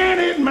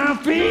 planted my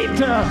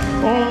feet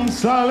on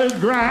solid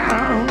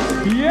ground.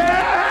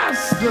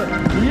 Yes,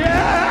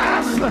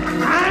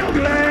 I'm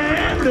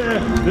glad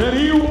that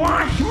he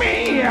washed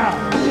me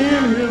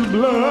in his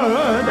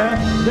blood,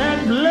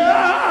 that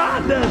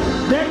blood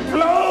that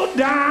flowed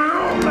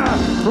down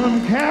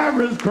from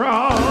Calvary's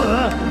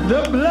cross,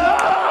 the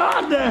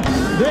blood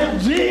that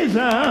Jesus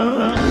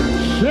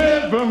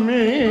shed for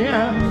me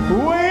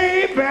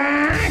way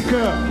back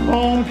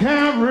on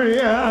Calvary,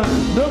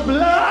 the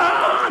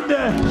blood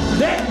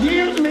that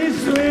gives me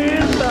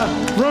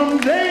strength from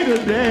day to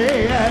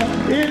day.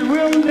 It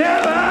will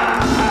never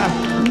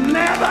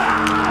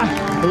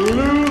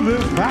lose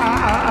its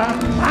power.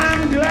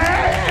 I'm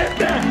glad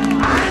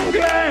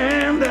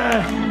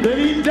that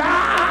he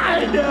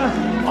died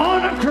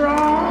on a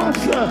cross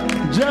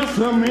just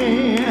for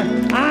me.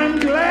 I'm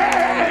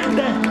glad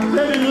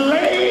that he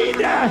laid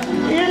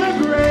in a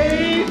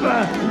grave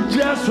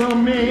just for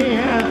me.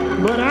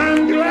 But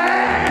I'm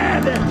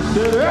glad that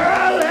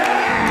early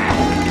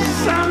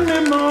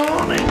Sunday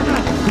morning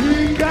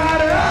he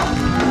got up.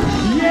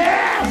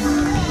 Yes,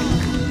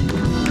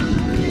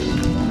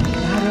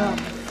 got up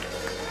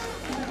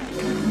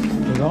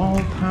with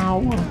all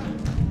power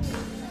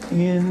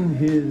in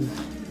his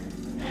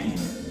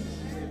hands.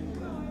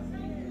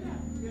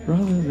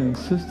 Brothers and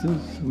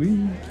sisters,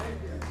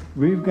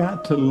 we've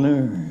got to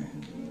learn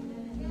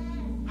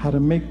how to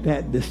make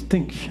that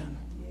distinction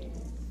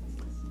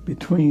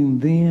between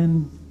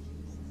then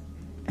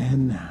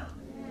and now.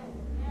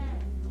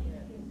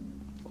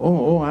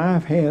 Oh,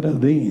 I've had a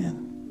then,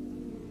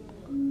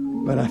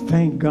 but I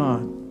thank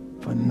God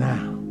for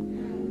now.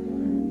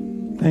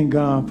 Thank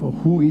God for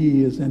who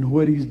he is and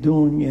what he's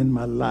doing in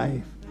my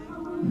life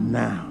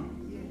now.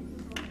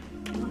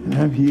 And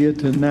I'm here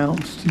to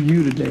announce to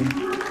you today.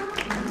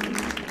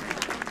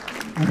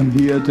 I'm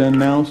here to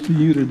announce to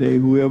you today,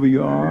 whoever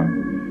you are,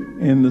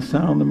 in the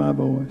sound of my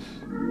voice,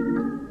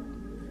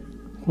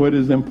 what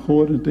is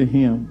important to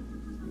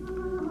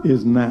him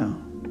is now.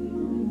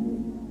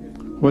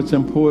 What's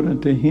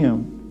important to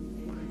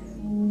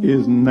him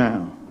is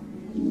now.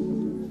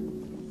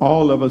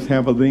 All of us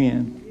have a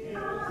then.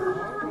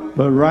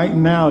 But right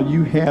now,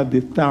 you have the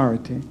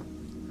authority.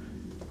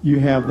 You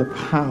have the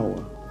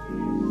power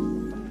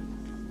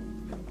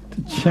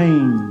to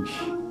change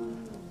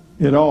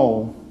it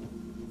all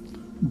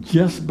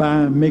just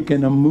by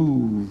making a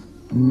move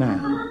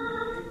now.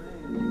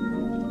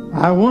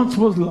 I once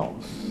was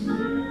lost.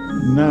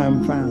 Now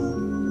I'm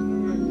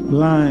found.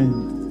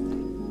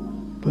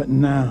 Blind. But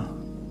now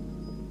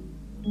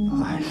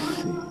I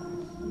see.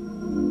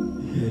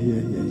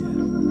 Yeah.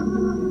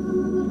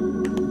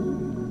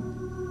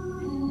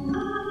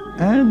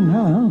 And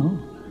now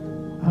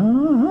I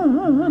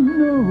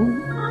know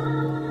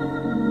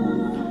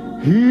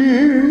he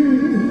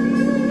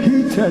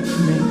touched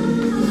me.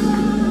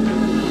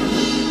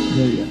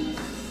 Yeah.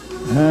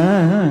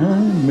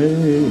 And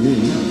made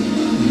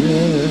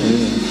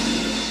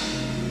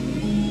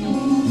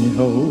me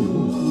whole.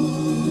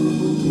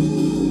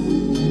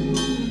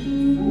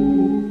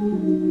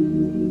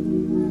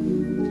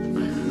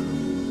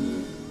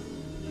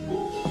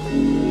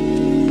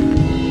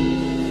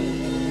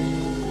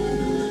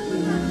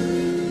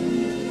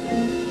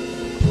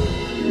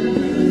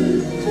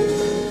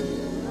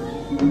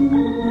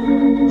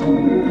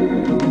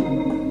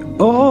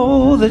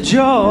 Oh, the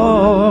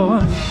joy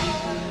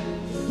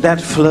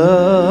that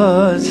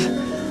floods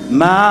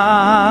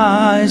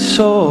my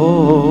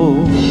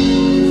soul.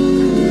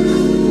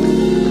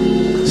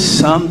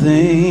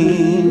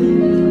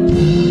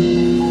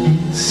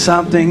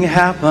 Something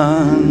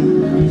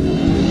happened,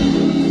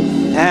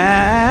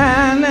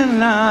 and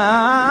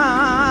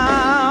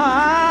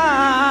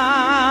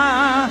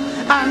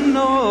I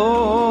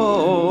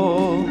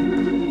know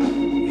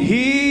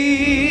he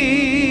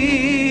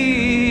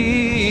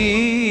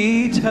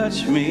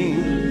touched me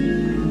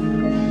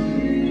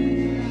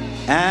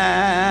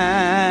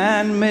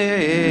and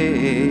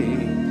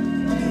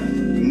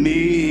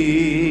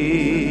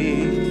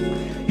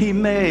he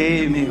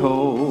made me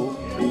whole.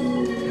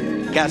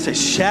 God said,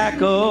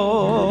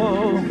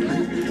 shackled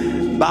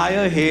by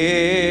a heavy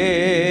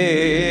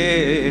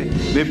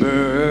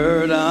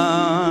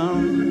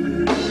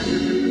burden,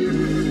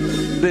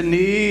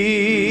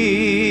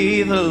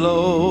 beneath the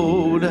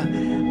load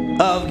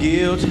of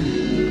guilt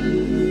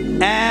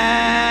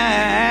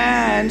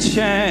and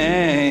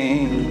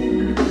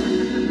shame.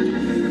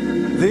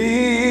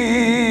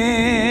 Then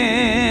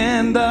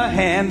the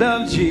hand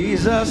of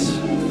Jesus,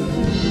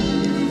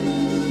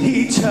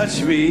 he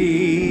touched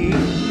me.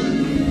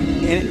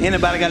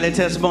 Anybody got that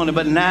testimony?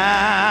 But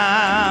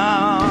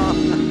now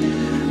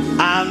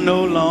I'm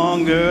no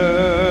longer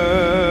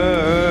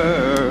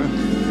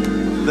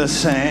the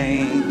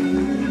same.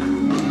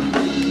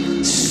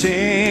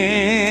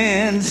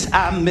 Since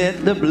I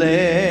met the blessed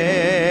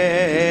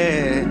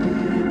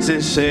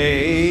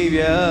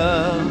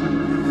Savior,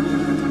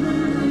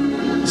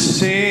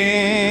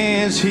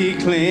 since he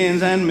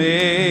cleansed and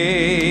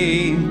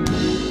made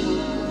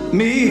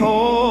me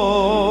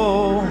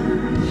whole,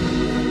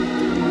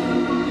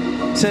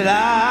 said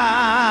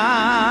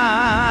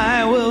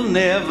I will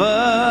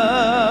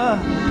never,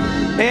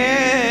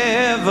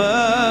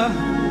 ever,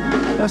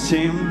 that's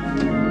him,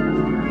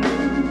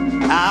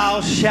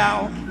 I'll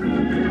shout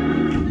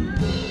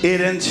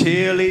it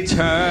until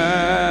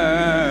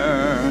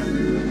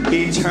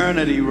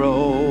eternity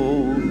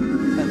roll.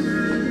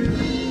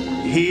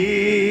 He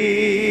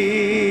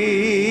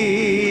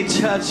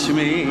touched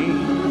me.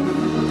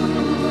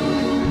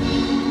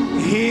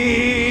 He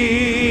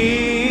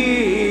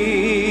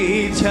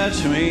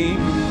touched me,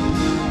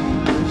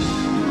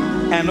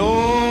 and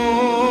oh,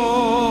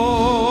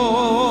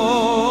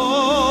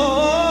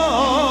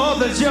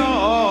 the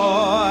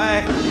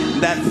joy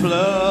that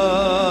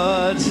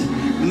floods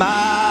my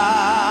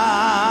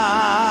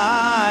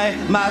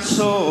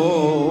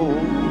soul.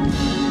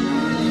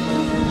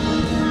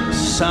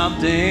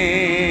 Something,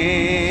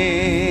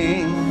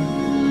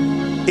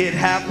 it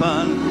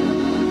happened,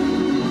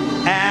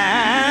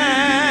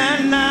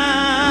 and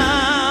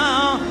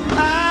now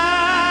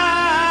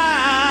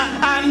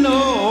I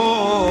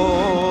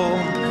know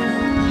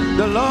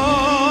the Lord,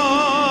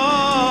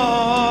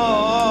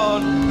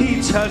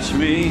 he touched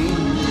me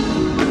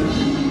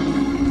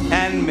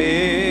and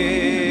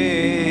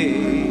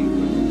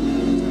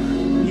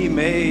he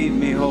made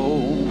me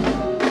whole.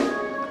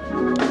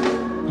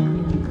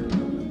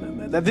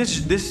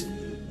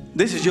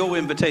 This is your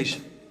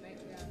invitation.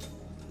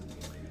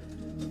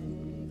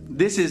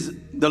 This is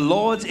the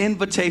Lord's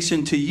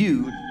invitation to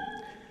you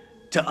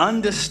to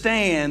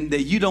understand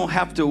that you don't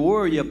have to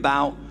worry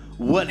about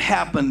what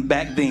happened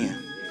back then.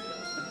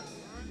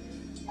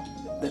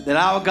 That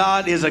our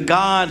God is a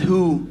God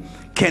who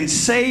can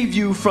save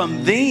you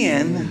from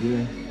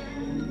then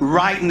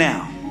right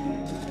now.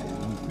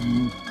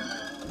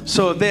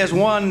 So if there's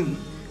one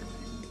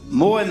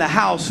more in the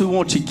house who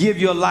want to give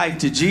your life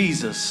to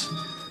Jesus,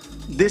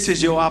 this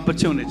is your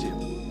opportunity.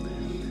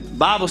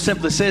 Bible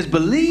simply says,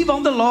 believe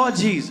on the Lord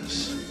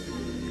Jesus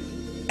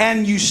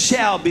and you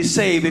shall be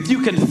saved. If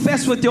you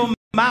confess with your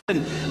mouth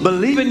and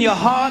believe in your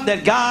heart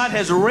that God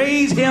has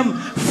raised him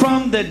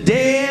from the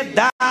dead,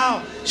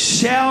 thou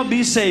shall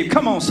be saved.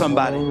 Come on,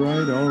 somebody. All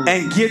right.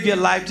 And give your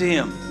life to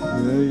him.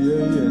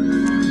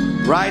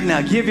 Yeah. Right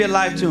now, give your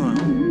life to him.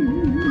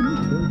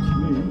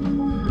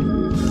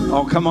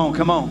 Oh, come on,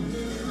 come on.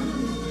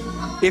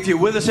 If you're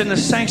with us in the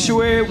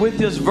sanctuary, with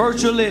us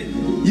virtually,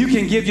 you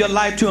can give your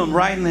life to him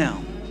right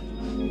now.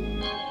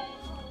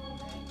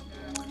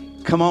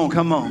 Come on,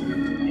 come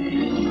on.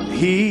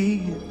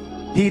 He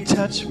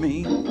touched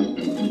me.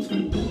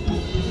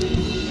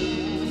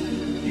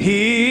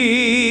 He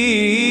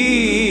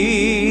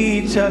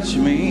touched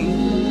me.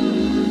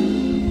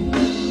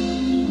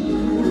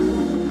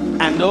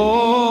 And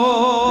oh,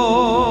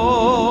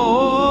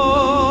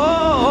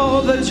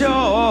 the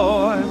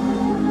joy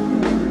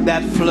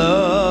that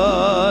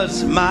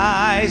floods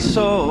my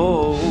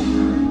soul.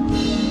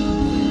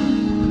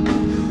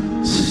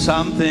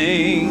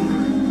 Something,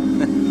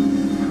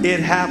 it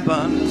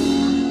happened,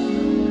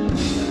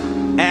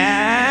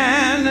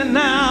 and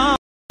now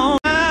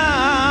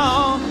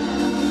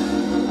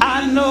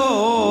I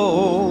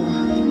know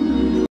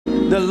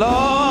the Lord,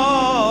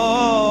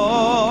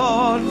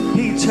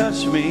 he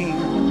touched me,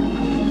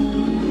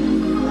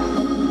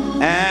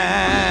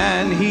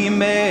 and he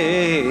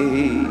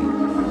made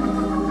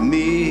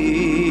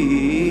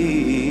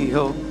me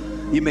whole.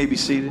 You may be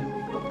seated.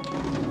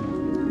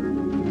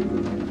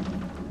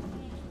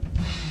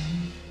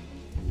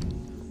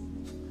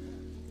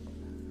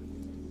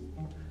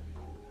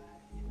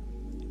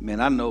 Man,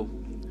 I know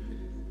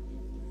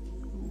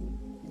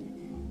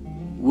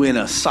we're in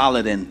a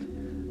solid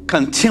and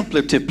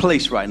contemplative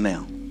place right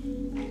now.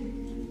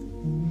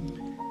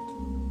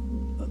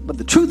 But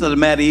the truth of the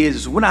matter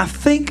is, when I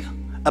think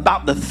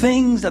about the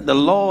things that the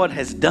Lord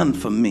has done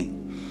for me,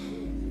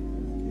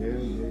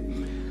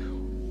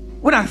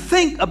 when I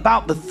think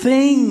about the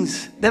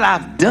things that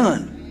I've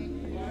done,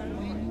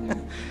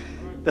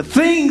 the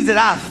things that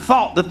I've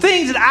thought, the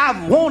things that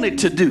I've wanted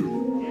to do,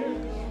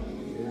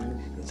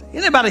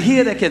 anybody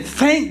here that can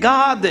thank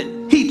God that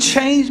he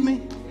changed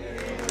me?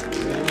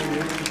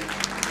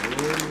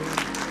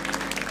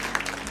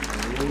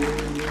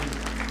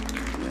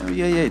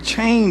 Yeah.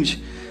 Change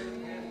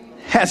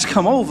has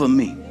come over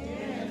me.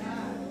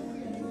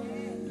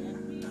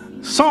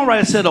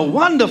 Songwriter said, a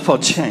wonderful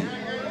change.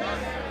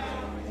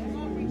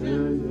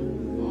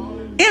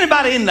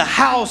 Anybody in the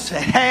house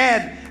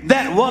had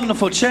that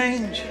wonderful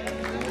change?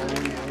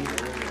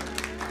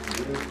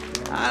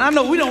 I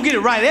know we don't get it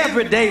right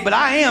every day, but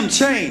I am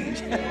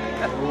changed.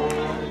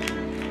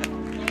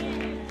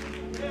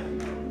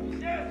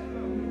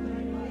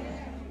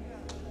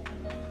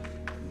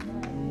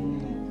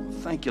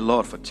 Thank you,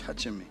 Lord, for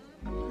touching me.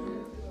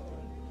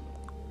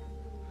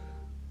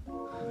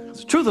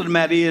 The truth of the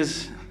matter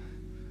is,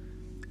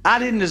 I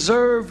didn't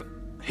deserve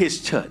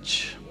his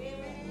touch.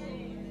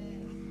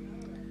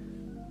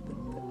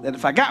 That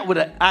if I got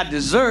what I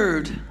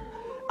deserved,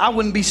 I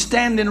wouldn't be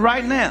standing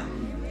right now.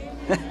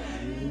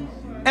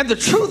 And the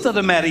truth of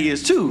the matter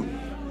is, too,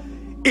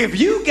 if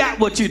you got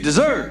what you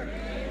deserve,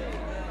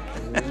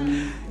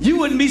 you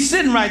wouldn't be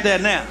sitting right there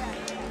now.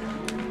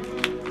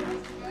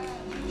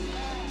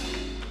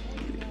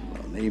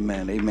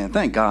 Amen, amen.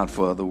 Thank God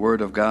for the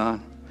word of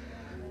God.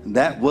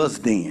 That was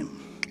then,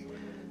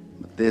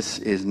 but this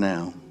is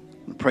now.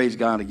 Praise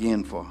God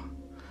again for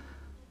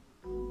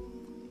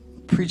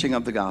preaching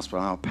of the gospel,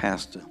 our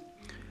pastor.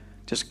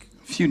 Just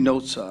a few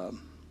notes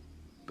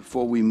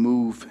before we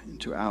move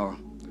into our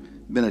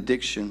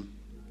benediction.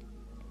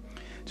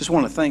 Just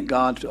want to thank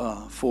God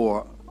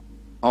for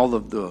all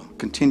of the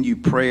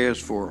continued prayers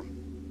for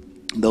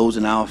those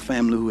in our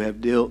family who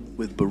have dealt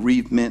with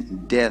bereavement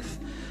and death,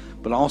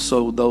 but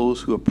also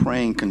those who are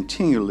praying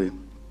continually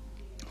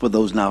for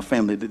those in our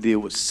family that deal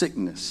with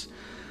sickness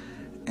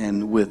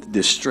and with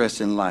distress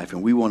in life.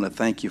 And we want to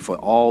thank you for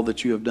all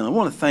that you have done. I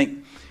want to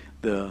thank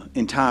the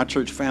entire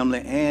church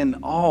family and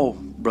all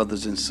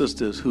brothers and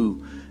sisters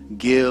who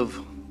give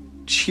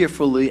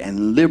cheerfully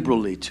and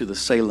liberally to the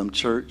Salem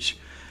Church.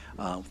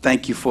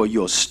 Thank you for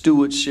your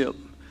stewardship,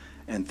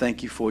 and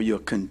thank you for your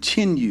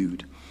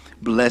continued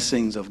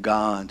blessings of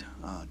God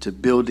to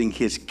building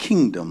his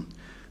kingdom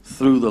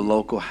through the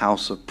local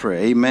house of prayer.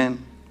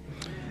 Amen.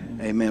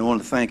 Amen. I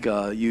want to thank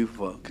you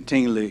for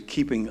continually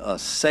keeping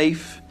us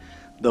safe,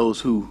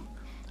 those who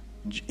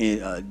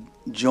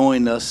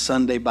join us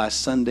Sunday by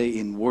Sunday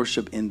in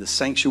worship in the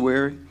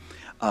sanctuary.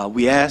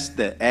 We ask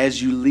that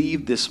as you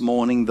leave this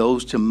morning,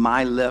 those to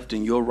my left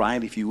and your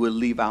right, if you will,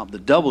 leave out the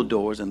double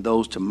doors, and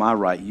those to my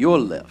right, your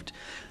left,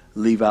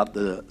 leave out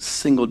the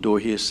single door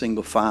here,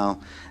 single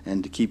file.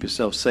 And to keep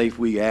yourself safe,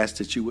 we ask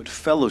that you would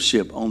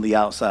fellowship on the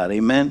outside.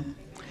 Amen.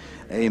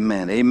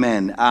 Amen.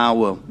 Amen.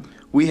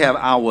 We have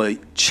our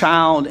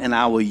child and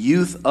our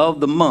youth of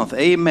the month.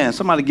 Amen.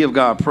 Somebody give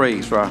God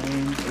praise for our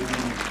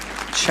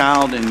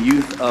child and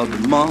youth of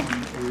the month.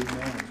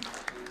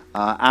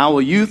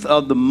 Our youth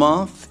of the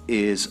month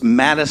is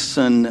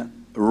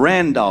Madison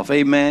Randolph.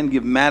 Amen.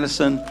 Give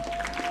Madison. All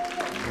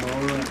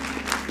right.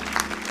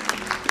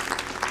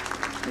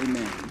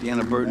 Amen.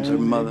 Deanna Burton's her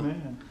mother.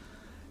 Amen.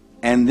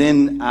 And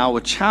then our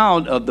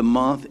child of the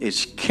month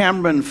is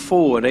Cameron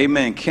Ford.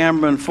 Amen.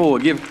 Cameron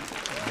Ford. Give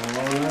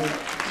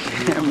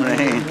Cameron a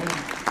hand.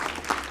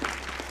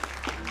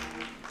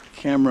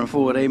 Cameron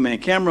Ford. Amen.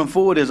 Cameron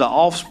Ford is an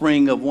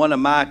offspring of one of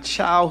my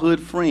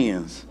childhood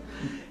friends.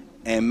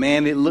 And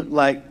man, it looked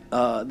like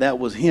that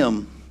was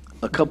him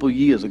a couple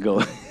years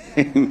ago.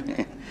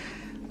 Amen.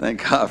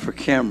 Thank God for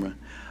Cameron.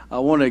 I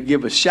want to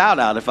give a shout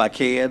out, if I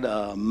can.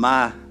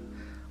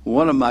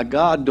 One of my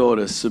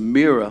goddaughters,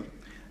 Samira,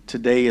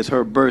 today is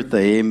her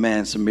birthday.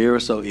 Amen,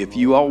 Samira. So if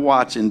you are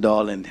watching,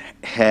 darling,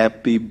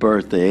 happy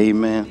birthday.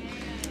 Amen.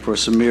 For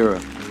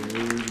Samira.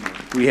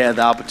 We had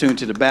the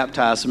opportunity to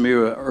baptize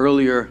Samira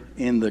earlier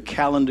in the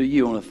calendar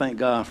year. I want to thank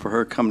God for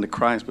her coming to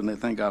Christ, but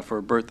thank God for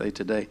her birthday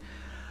today.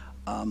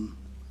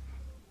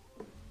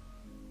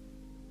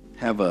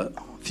 Have a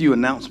few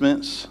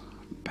announcements,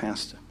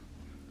 Pastor.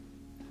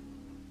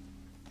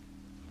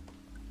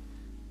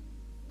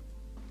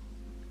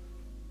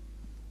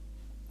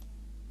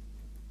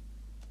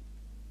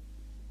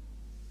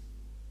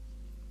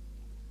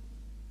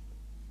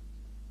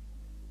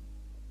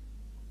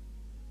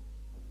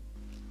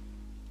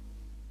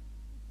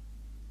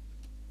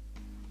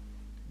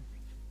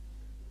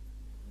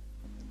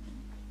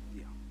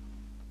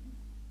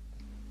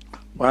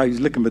 While he's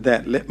looking for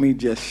that, let me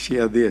just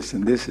share this,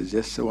 and this is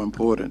just so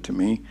important to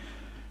me.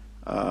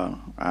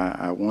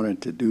 I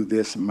wanted to do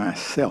this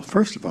myself.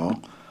 First of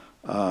all,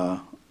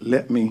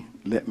 let me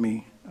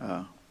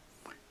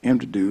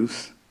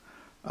introduce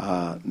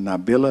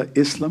Nabila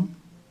Islam,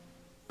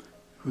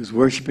 who's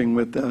worshiping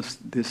with us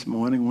this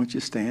morning. Won't you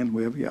stand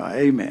wherever you are?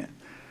 Amen.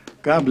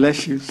 God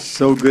bless you.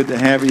 So good to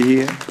have you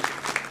here.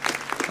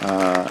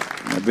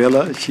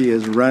 Nabila, she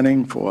is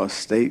running for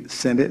State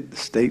Senate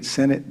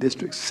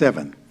District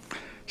 7.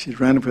 She's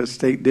running for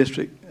State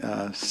District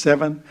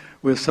 7.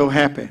 We're so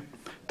happy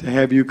to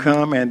have you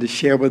come and to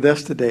share with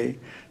us today,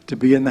 to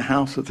be in the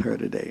house with her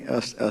today,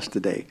 us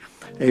today.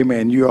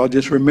 Amen. You all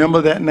just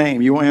remember that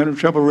name. You won't have any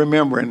trouble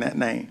remembering that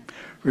name.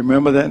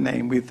 Remember that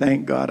name. We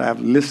thank God. I've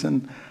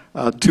listened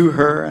to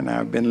her, and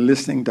I've been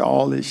listening to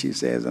all that she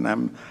says, and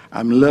I'm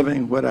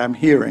loving what I'm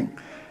hearing.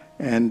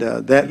 And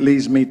that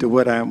leads me to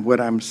what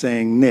I'm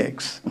saying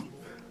next.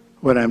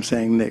 What I'm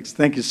saying next.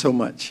 Thank you so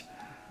much.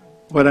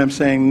 What I'm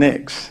saying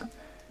next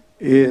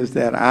is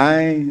that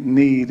I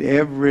need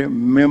every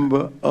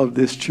member of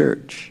this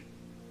church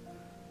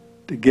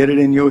to get it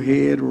in your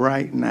head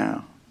right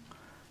now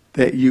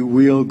that you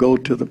will go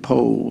to the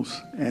polls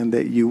and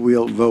that you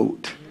will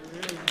vote.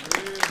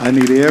 I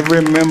need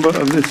every member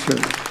of this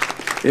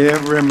church,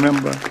 every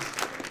member.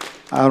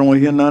 I don't want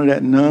to hear none of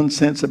that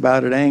nonsense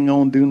about it. Ain't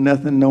going to do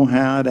nothing, no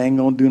how. It ain't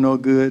going to do no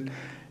good.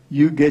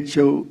 You get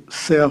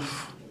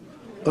yourself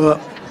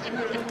up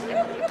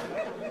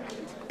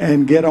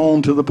and get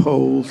on to the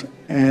polls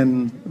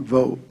and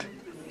vote.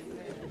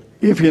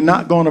 If you're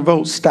not going to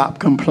vote, stop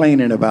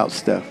complaining about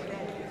stuff.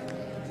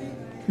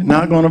 If you're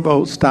not going to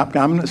vote, stop.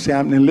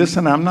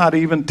 Listen, I'm not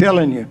even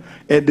telling you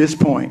at this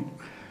point.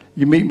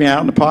 You meet me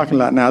out in the parking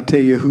lot and I'll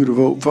tell you who to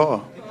vote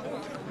for.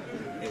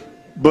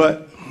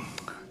 But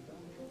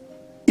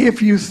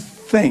if you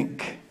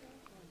think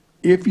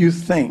that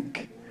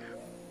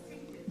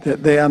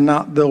they are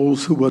not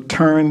those who will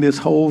turn this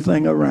whole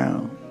thing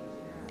around,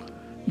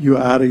 you're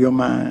out of your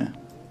mind.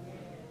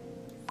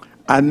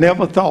 I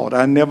never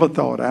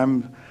thought,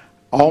 I'm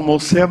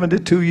almost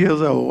 72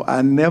 years old.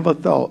 I never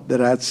thought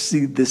that I'd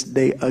see this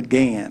day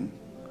again.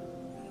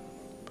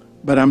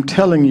 But I'm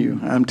telling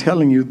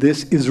you,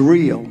 this is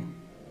real.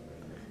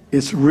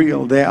 It's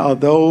real. There are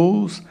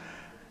those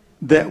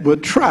that will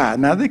try.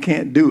 Now, they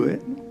can't do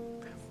it,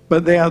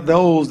 but there are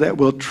those that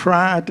will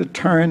try to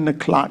turn the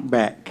clock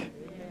back.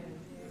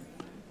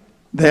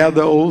 There are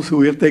those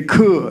who, if they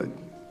could,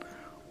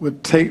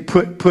 would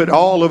put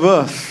all of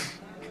us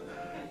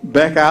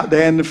back out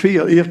there in the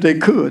field. If they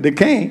could. They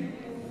can't.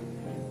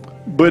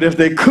 But if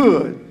they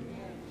could,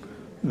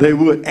 they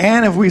would.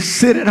 And if we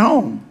sit at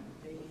home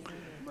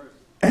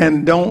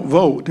and don't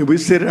vote, if we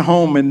sit at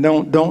home and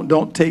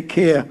don't take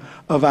care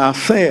of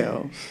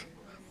ourselves,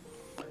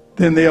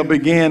 then they'll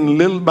begin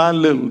little by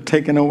little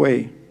taking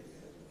away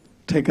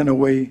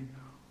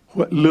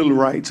what little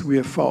rights we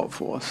have fought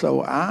for.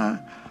 So I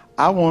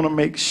want to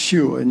make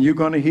sure, and you're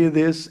going to hear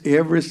this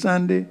every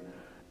Sunday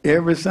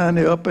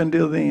up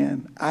until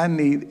then, I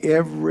need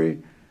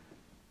every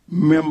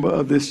member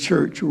of this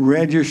church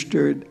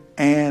registered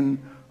and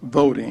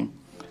voting.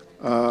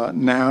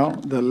 Now,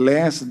 the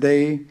last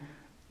day,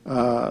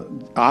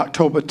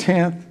 October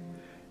 10th,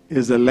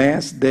 is the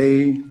last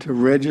day to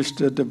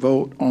register to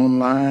vote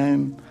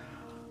online.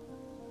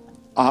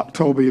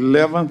 October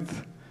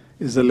 11th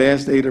is the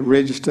last day to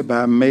register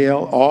by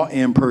mail or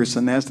in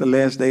person. That's the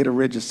last day to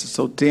register.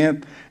 So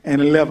 10th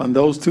and 11th,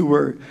 those two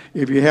words.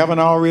 If you haven't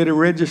already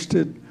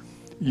registered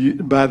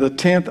by the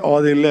 10th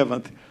or the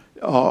 11th,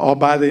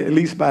 or at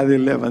least by the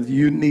 11th,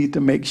 you need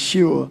to make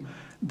sure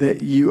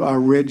that you are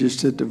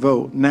registered to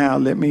vote. Now,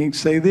 let me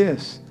say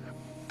this.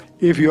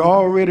 If you're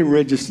already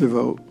registered to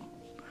vote,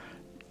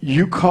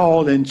 you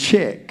call and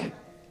check.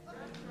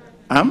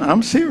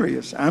 I'm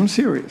serious. I'm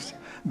serious.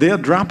 They're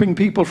dropping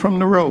people from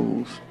the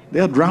rolls.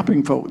 They're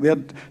dropping folks.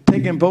 They're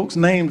taking folks'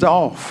 names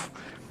off.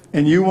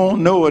 And you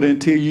won't know it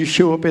until you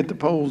show up at the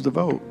polls to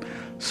vote.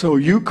 So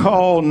you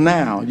call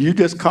now. You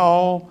just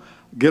call,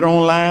 get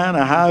online,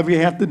 or however you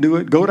have to do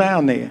it. Go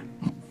down there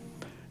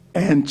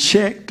and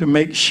check to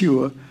make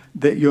sure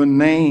that your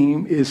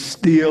name is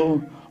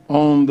still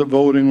on the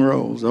voting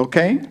rolls,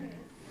 okay?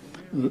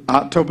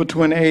 October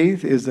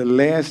 28th is the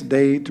last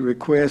day to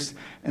request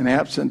an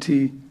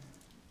absentee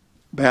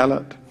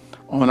ballot.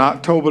 On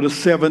October the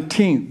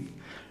 17th,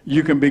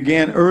 you can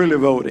begin early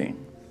voting.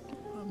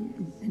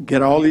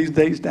 Get all these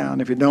dates down.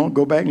 If you don't,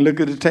 go back and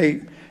look at the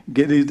tape.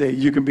 Get these dates.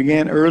 You can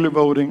begin early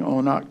voting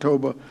on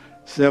October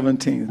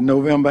 17th.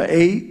 November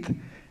 8th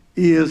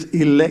is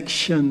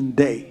election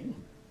day.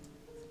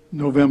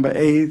 November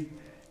 8th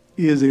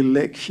is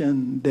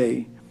election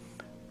day.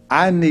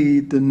 I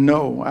need to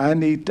know, I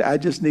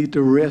just need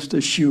to rest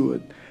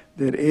assured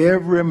that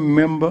every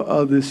member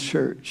of this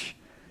church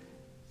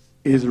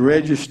is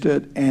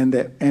registered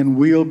and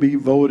will be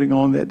voting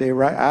on that day.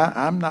 Right?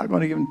 I'm not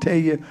going to even tell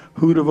you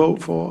who to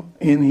vote for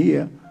in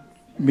here.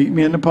 Meet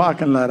me in the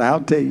parking lot.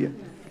 I'll tell you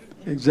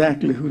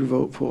exactly who to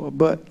vote for.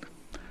 But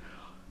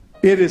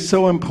it is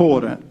so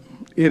important.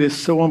 It is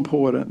so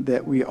important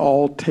that we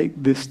all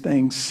take this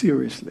thing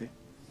seriously.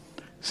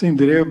 Seems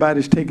that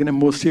everybody's taking it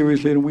more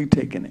seriously than we're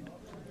taking it.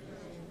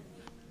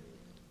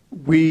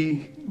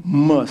 We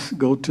must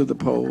go to the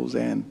polls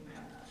and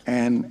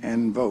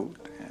vote.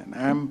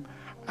 And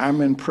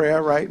I'm in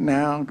prayer right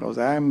now because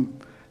I'm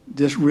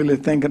just really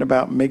thinking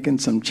about making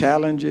some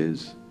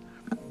challenges,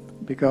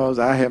 because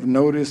I have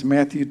noticed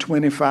Matthew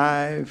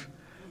 25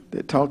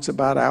 that talks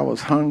about I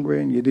was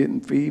hungry and you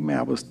didn't feed me.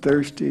 I was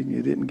thirsty and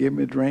you didn't give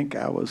me a drink.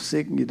 I was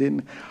sick and you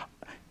didn't.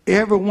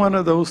 Every one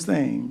of those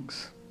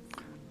things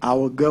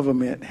our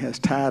government has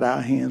tied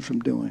our hands from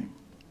doing.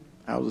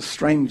 I was a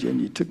stranger and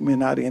you took me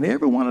not in.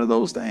 Every one of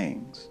those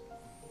things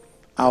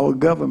our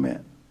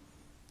government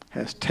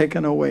has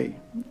taken away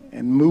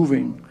and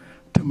moving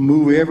to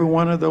move every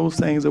one of those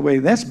things away.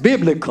 That's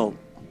biblical.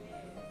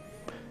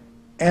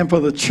 And for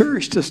the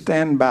church to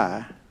stand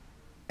by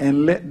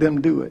and let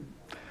them do it.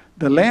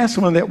 The last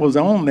one that was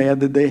on there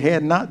that they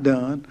had not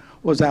done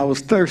was I was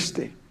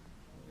thirsty.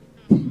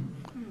 And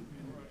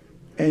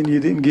you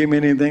didn't give me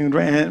anything.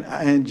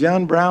 And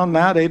John Brown,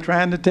 now they're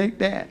trying to take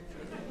that.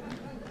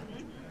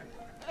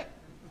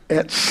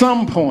 At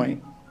some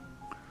point,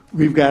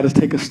 we've got to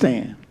take a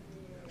stand.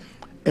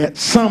 At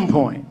some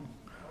point,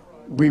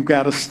 we've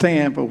got to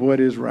stand for what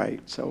is right.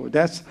 So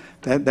that's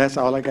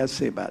all I got to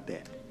say about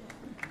that.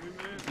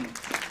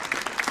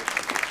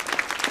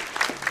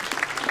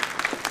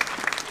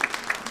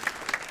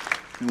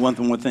 One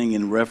more thing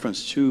in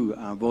reference to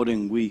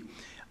voting, we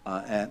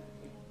at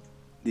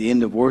the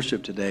end of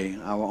worship today,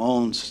 our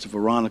own Sister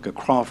Veronica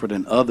Crawford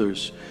and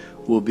others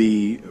will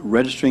be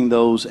registering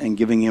those and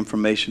giving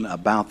information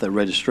about the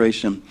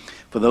registration.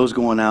 For those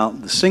going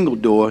out the single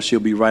door, she'll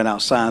be right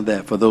outside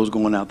that. For those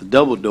going out the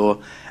double door,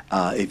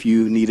 if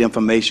you need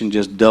information,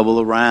 just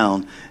double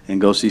around and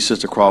go see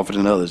Sister Crawford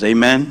and others.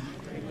 Amen?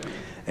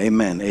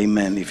 Amen.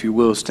 Amen. If you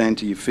will, stand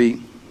to your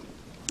feet.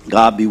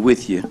 God be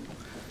with you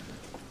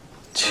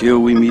till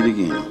we meet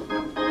again.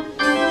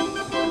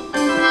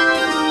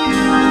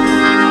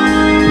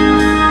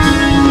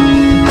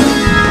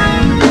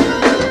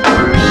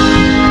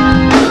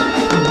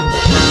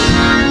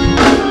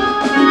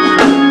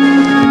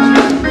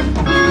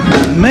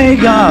 May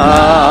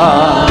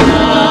God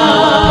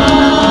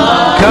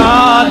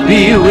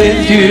be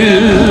with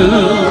you.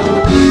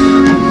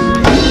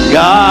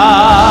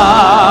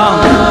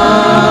 God,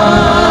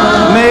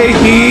 may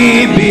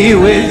He be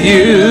with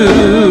you.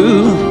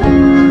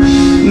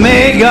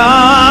 May God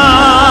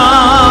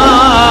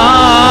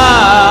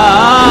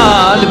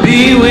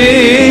be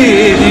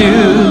with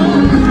you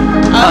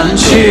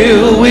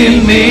until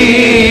we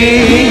meet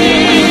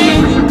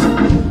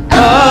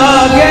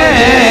again.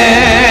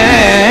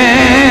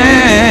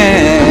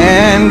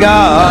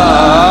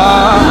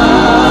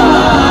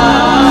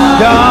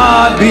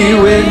 God be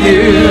with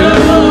you.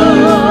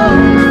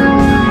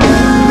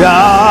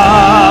 God,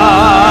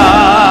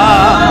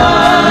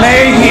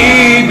 may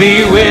He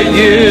be with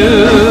you.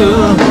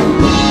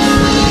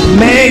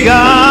 May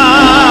God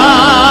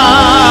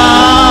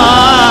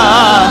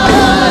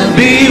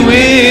be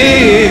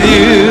with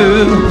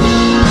you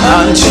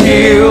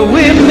until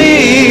we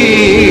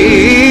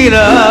meet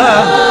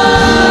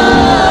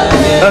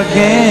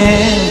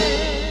again.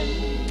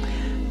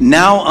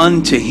 Now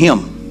unto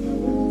Him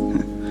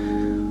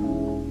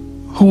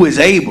who is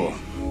able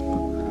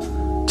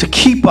to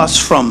keep us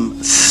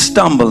from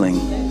stumbling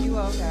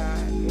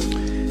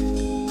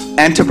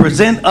and to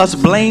present us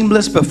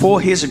blameless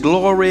before His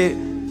glory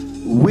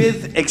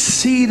with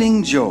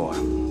exceeding joy.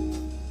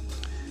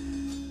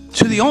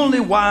 To the only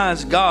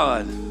wise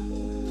God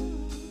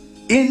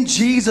in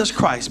Jesus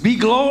Christ be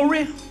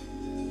glory,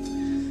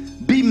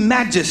 be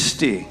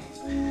majesty,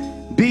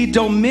 be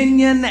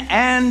dominion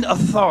and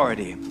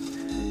authority.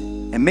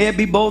 And may it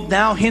be both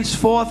now,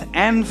 henceforth,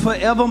 and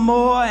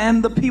forevermore.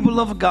 And the people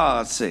of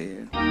God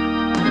said,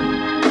 Amen.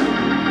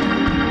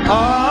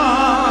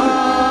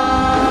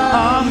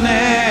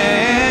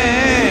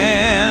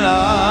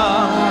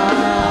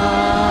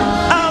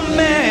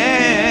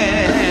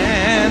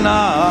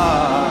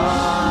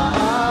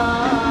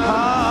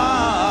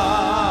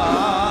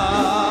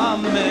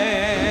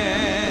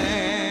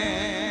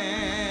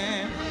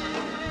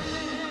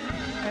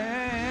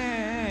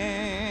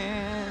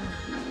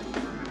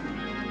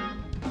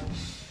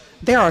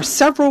 There are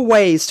several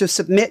ways to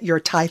submit your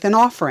tithe and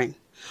offering.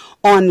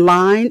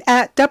 Online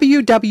at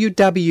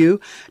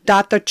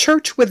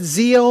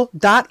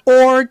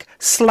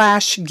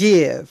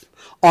www.thechurchwithzeal.org/give.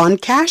 On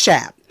Cash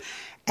App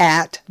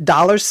at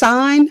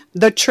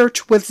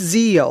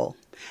 $TheChurchWithZeal.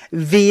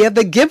 Via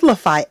the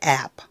Givelify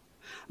app.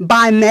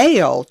 By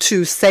mail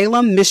to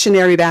Salem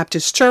Missionary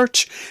Baptist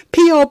Church,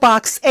 P.O.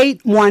 Box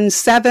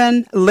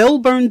 817,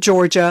 Lilburn,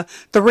 Georgia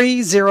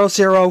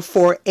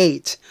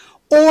 30048.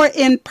 Or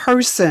in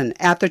person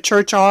at the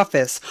church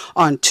office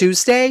on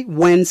Tuesday,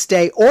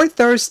 Wednesday, or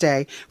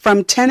Thursday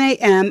from 10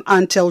 a.m.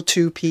 until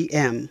 2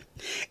 p.m.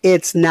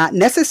 It's not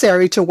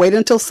necessary to wait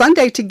until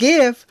Sunday to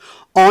give.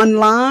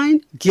 Online,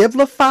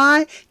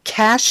 Givelify,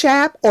 Cash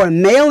App, or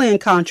mail-in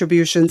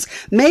contributions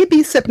may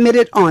be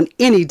submitted on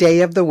any day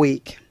of the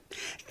week.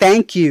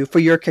 Thank you for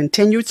your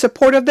continued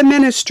support of the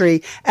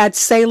ministry at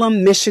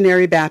Salem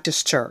Missionary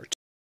Baptist Church.